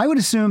 I would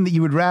assume that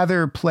you would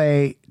rather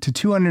play to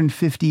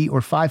 250 or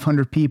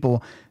 500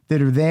 people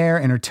that are there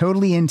and are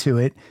totally into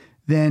it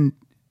than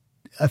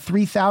a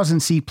 3,000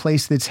 seat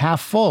place that's half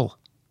full.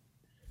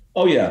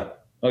 Oh yeah.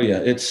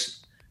 It's,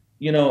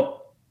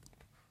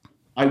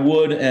 I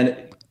would, and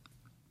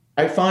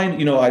I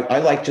find, I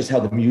like just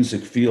how the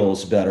music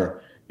feels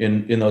better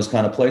in those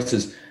kind of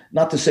places.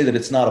 Not to say that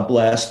it's not a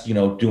blast,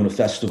 doing a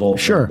festival.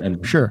 Sure.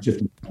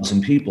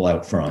 50,000 people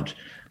out front.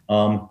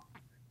 But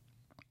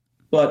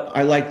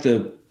I like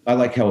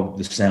how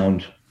the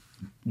sound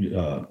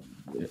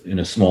in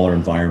a smaller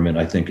environment,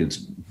 I think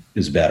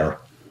is better.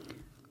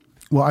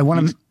 Well, I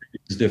want to.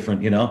 It's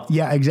different,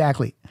 Yeah,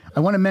 exactly. I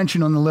want to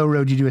mention on The Low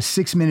Road, you do a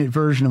 6-minute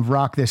version of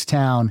Rock This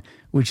Town,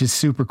 which is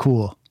super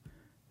cool.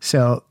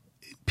 So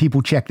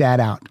people check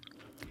that out.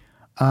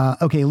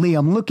 Okay, Lee,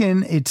 I'm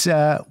looking.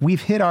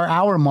 We've hit our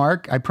hour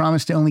mark. I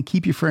promised to only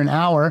keep you for an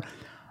hour.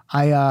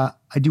 I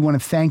do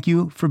want to thank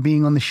you for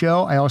being on the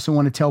show. I also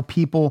want to tell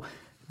people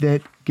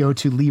that go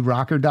to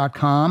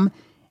LeeRocker.com,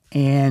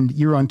 and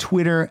you're on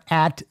Twitter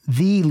at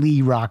the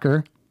Lee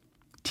Rocker,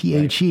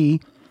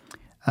 THE.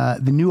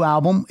 The new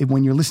album,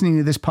 when you're listening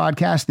to this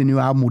podcast, the new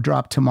album will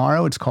drop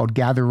tomorrow. It's called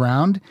Gather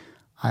Round.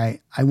 I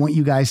want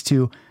you guys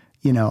to,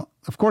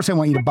 of course I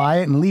want you to buy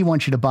it, and Lee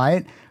wants you to buy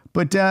it,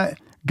 but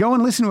go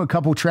and listen to a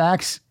couple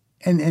tracks,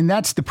 and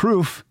that's the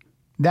proof.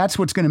 That's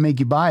what's going to make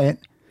you buy it.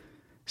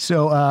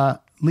 So,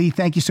 Lee,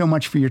 thank you so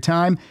much for your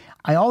time.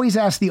 I always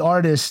ask the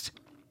artist,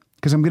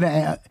 because I'm going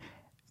to,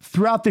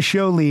 throughout the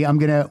show, Lee,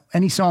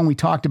 any song we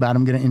talked about,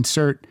 I'm going to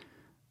insert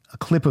a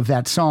clip of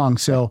that song.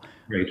 So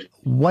Great.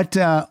 what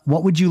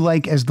would you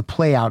like as the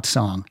play out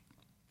song?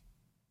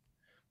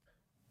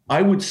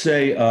 I would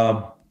say,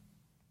 how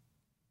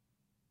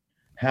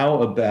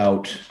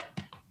about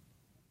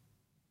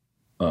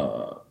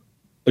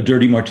a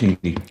Dirty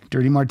Martini?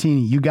 Dirty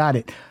Martini. You got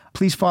it.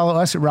 Please follow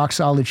us at Rock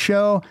Solid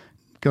Show.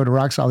 Go to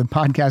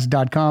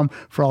rocksolidpodcast.com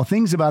for all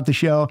things about the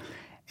show.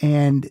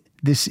 And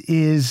this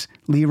is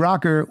Lee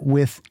Rocker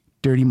with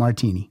Dirty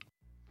Martini.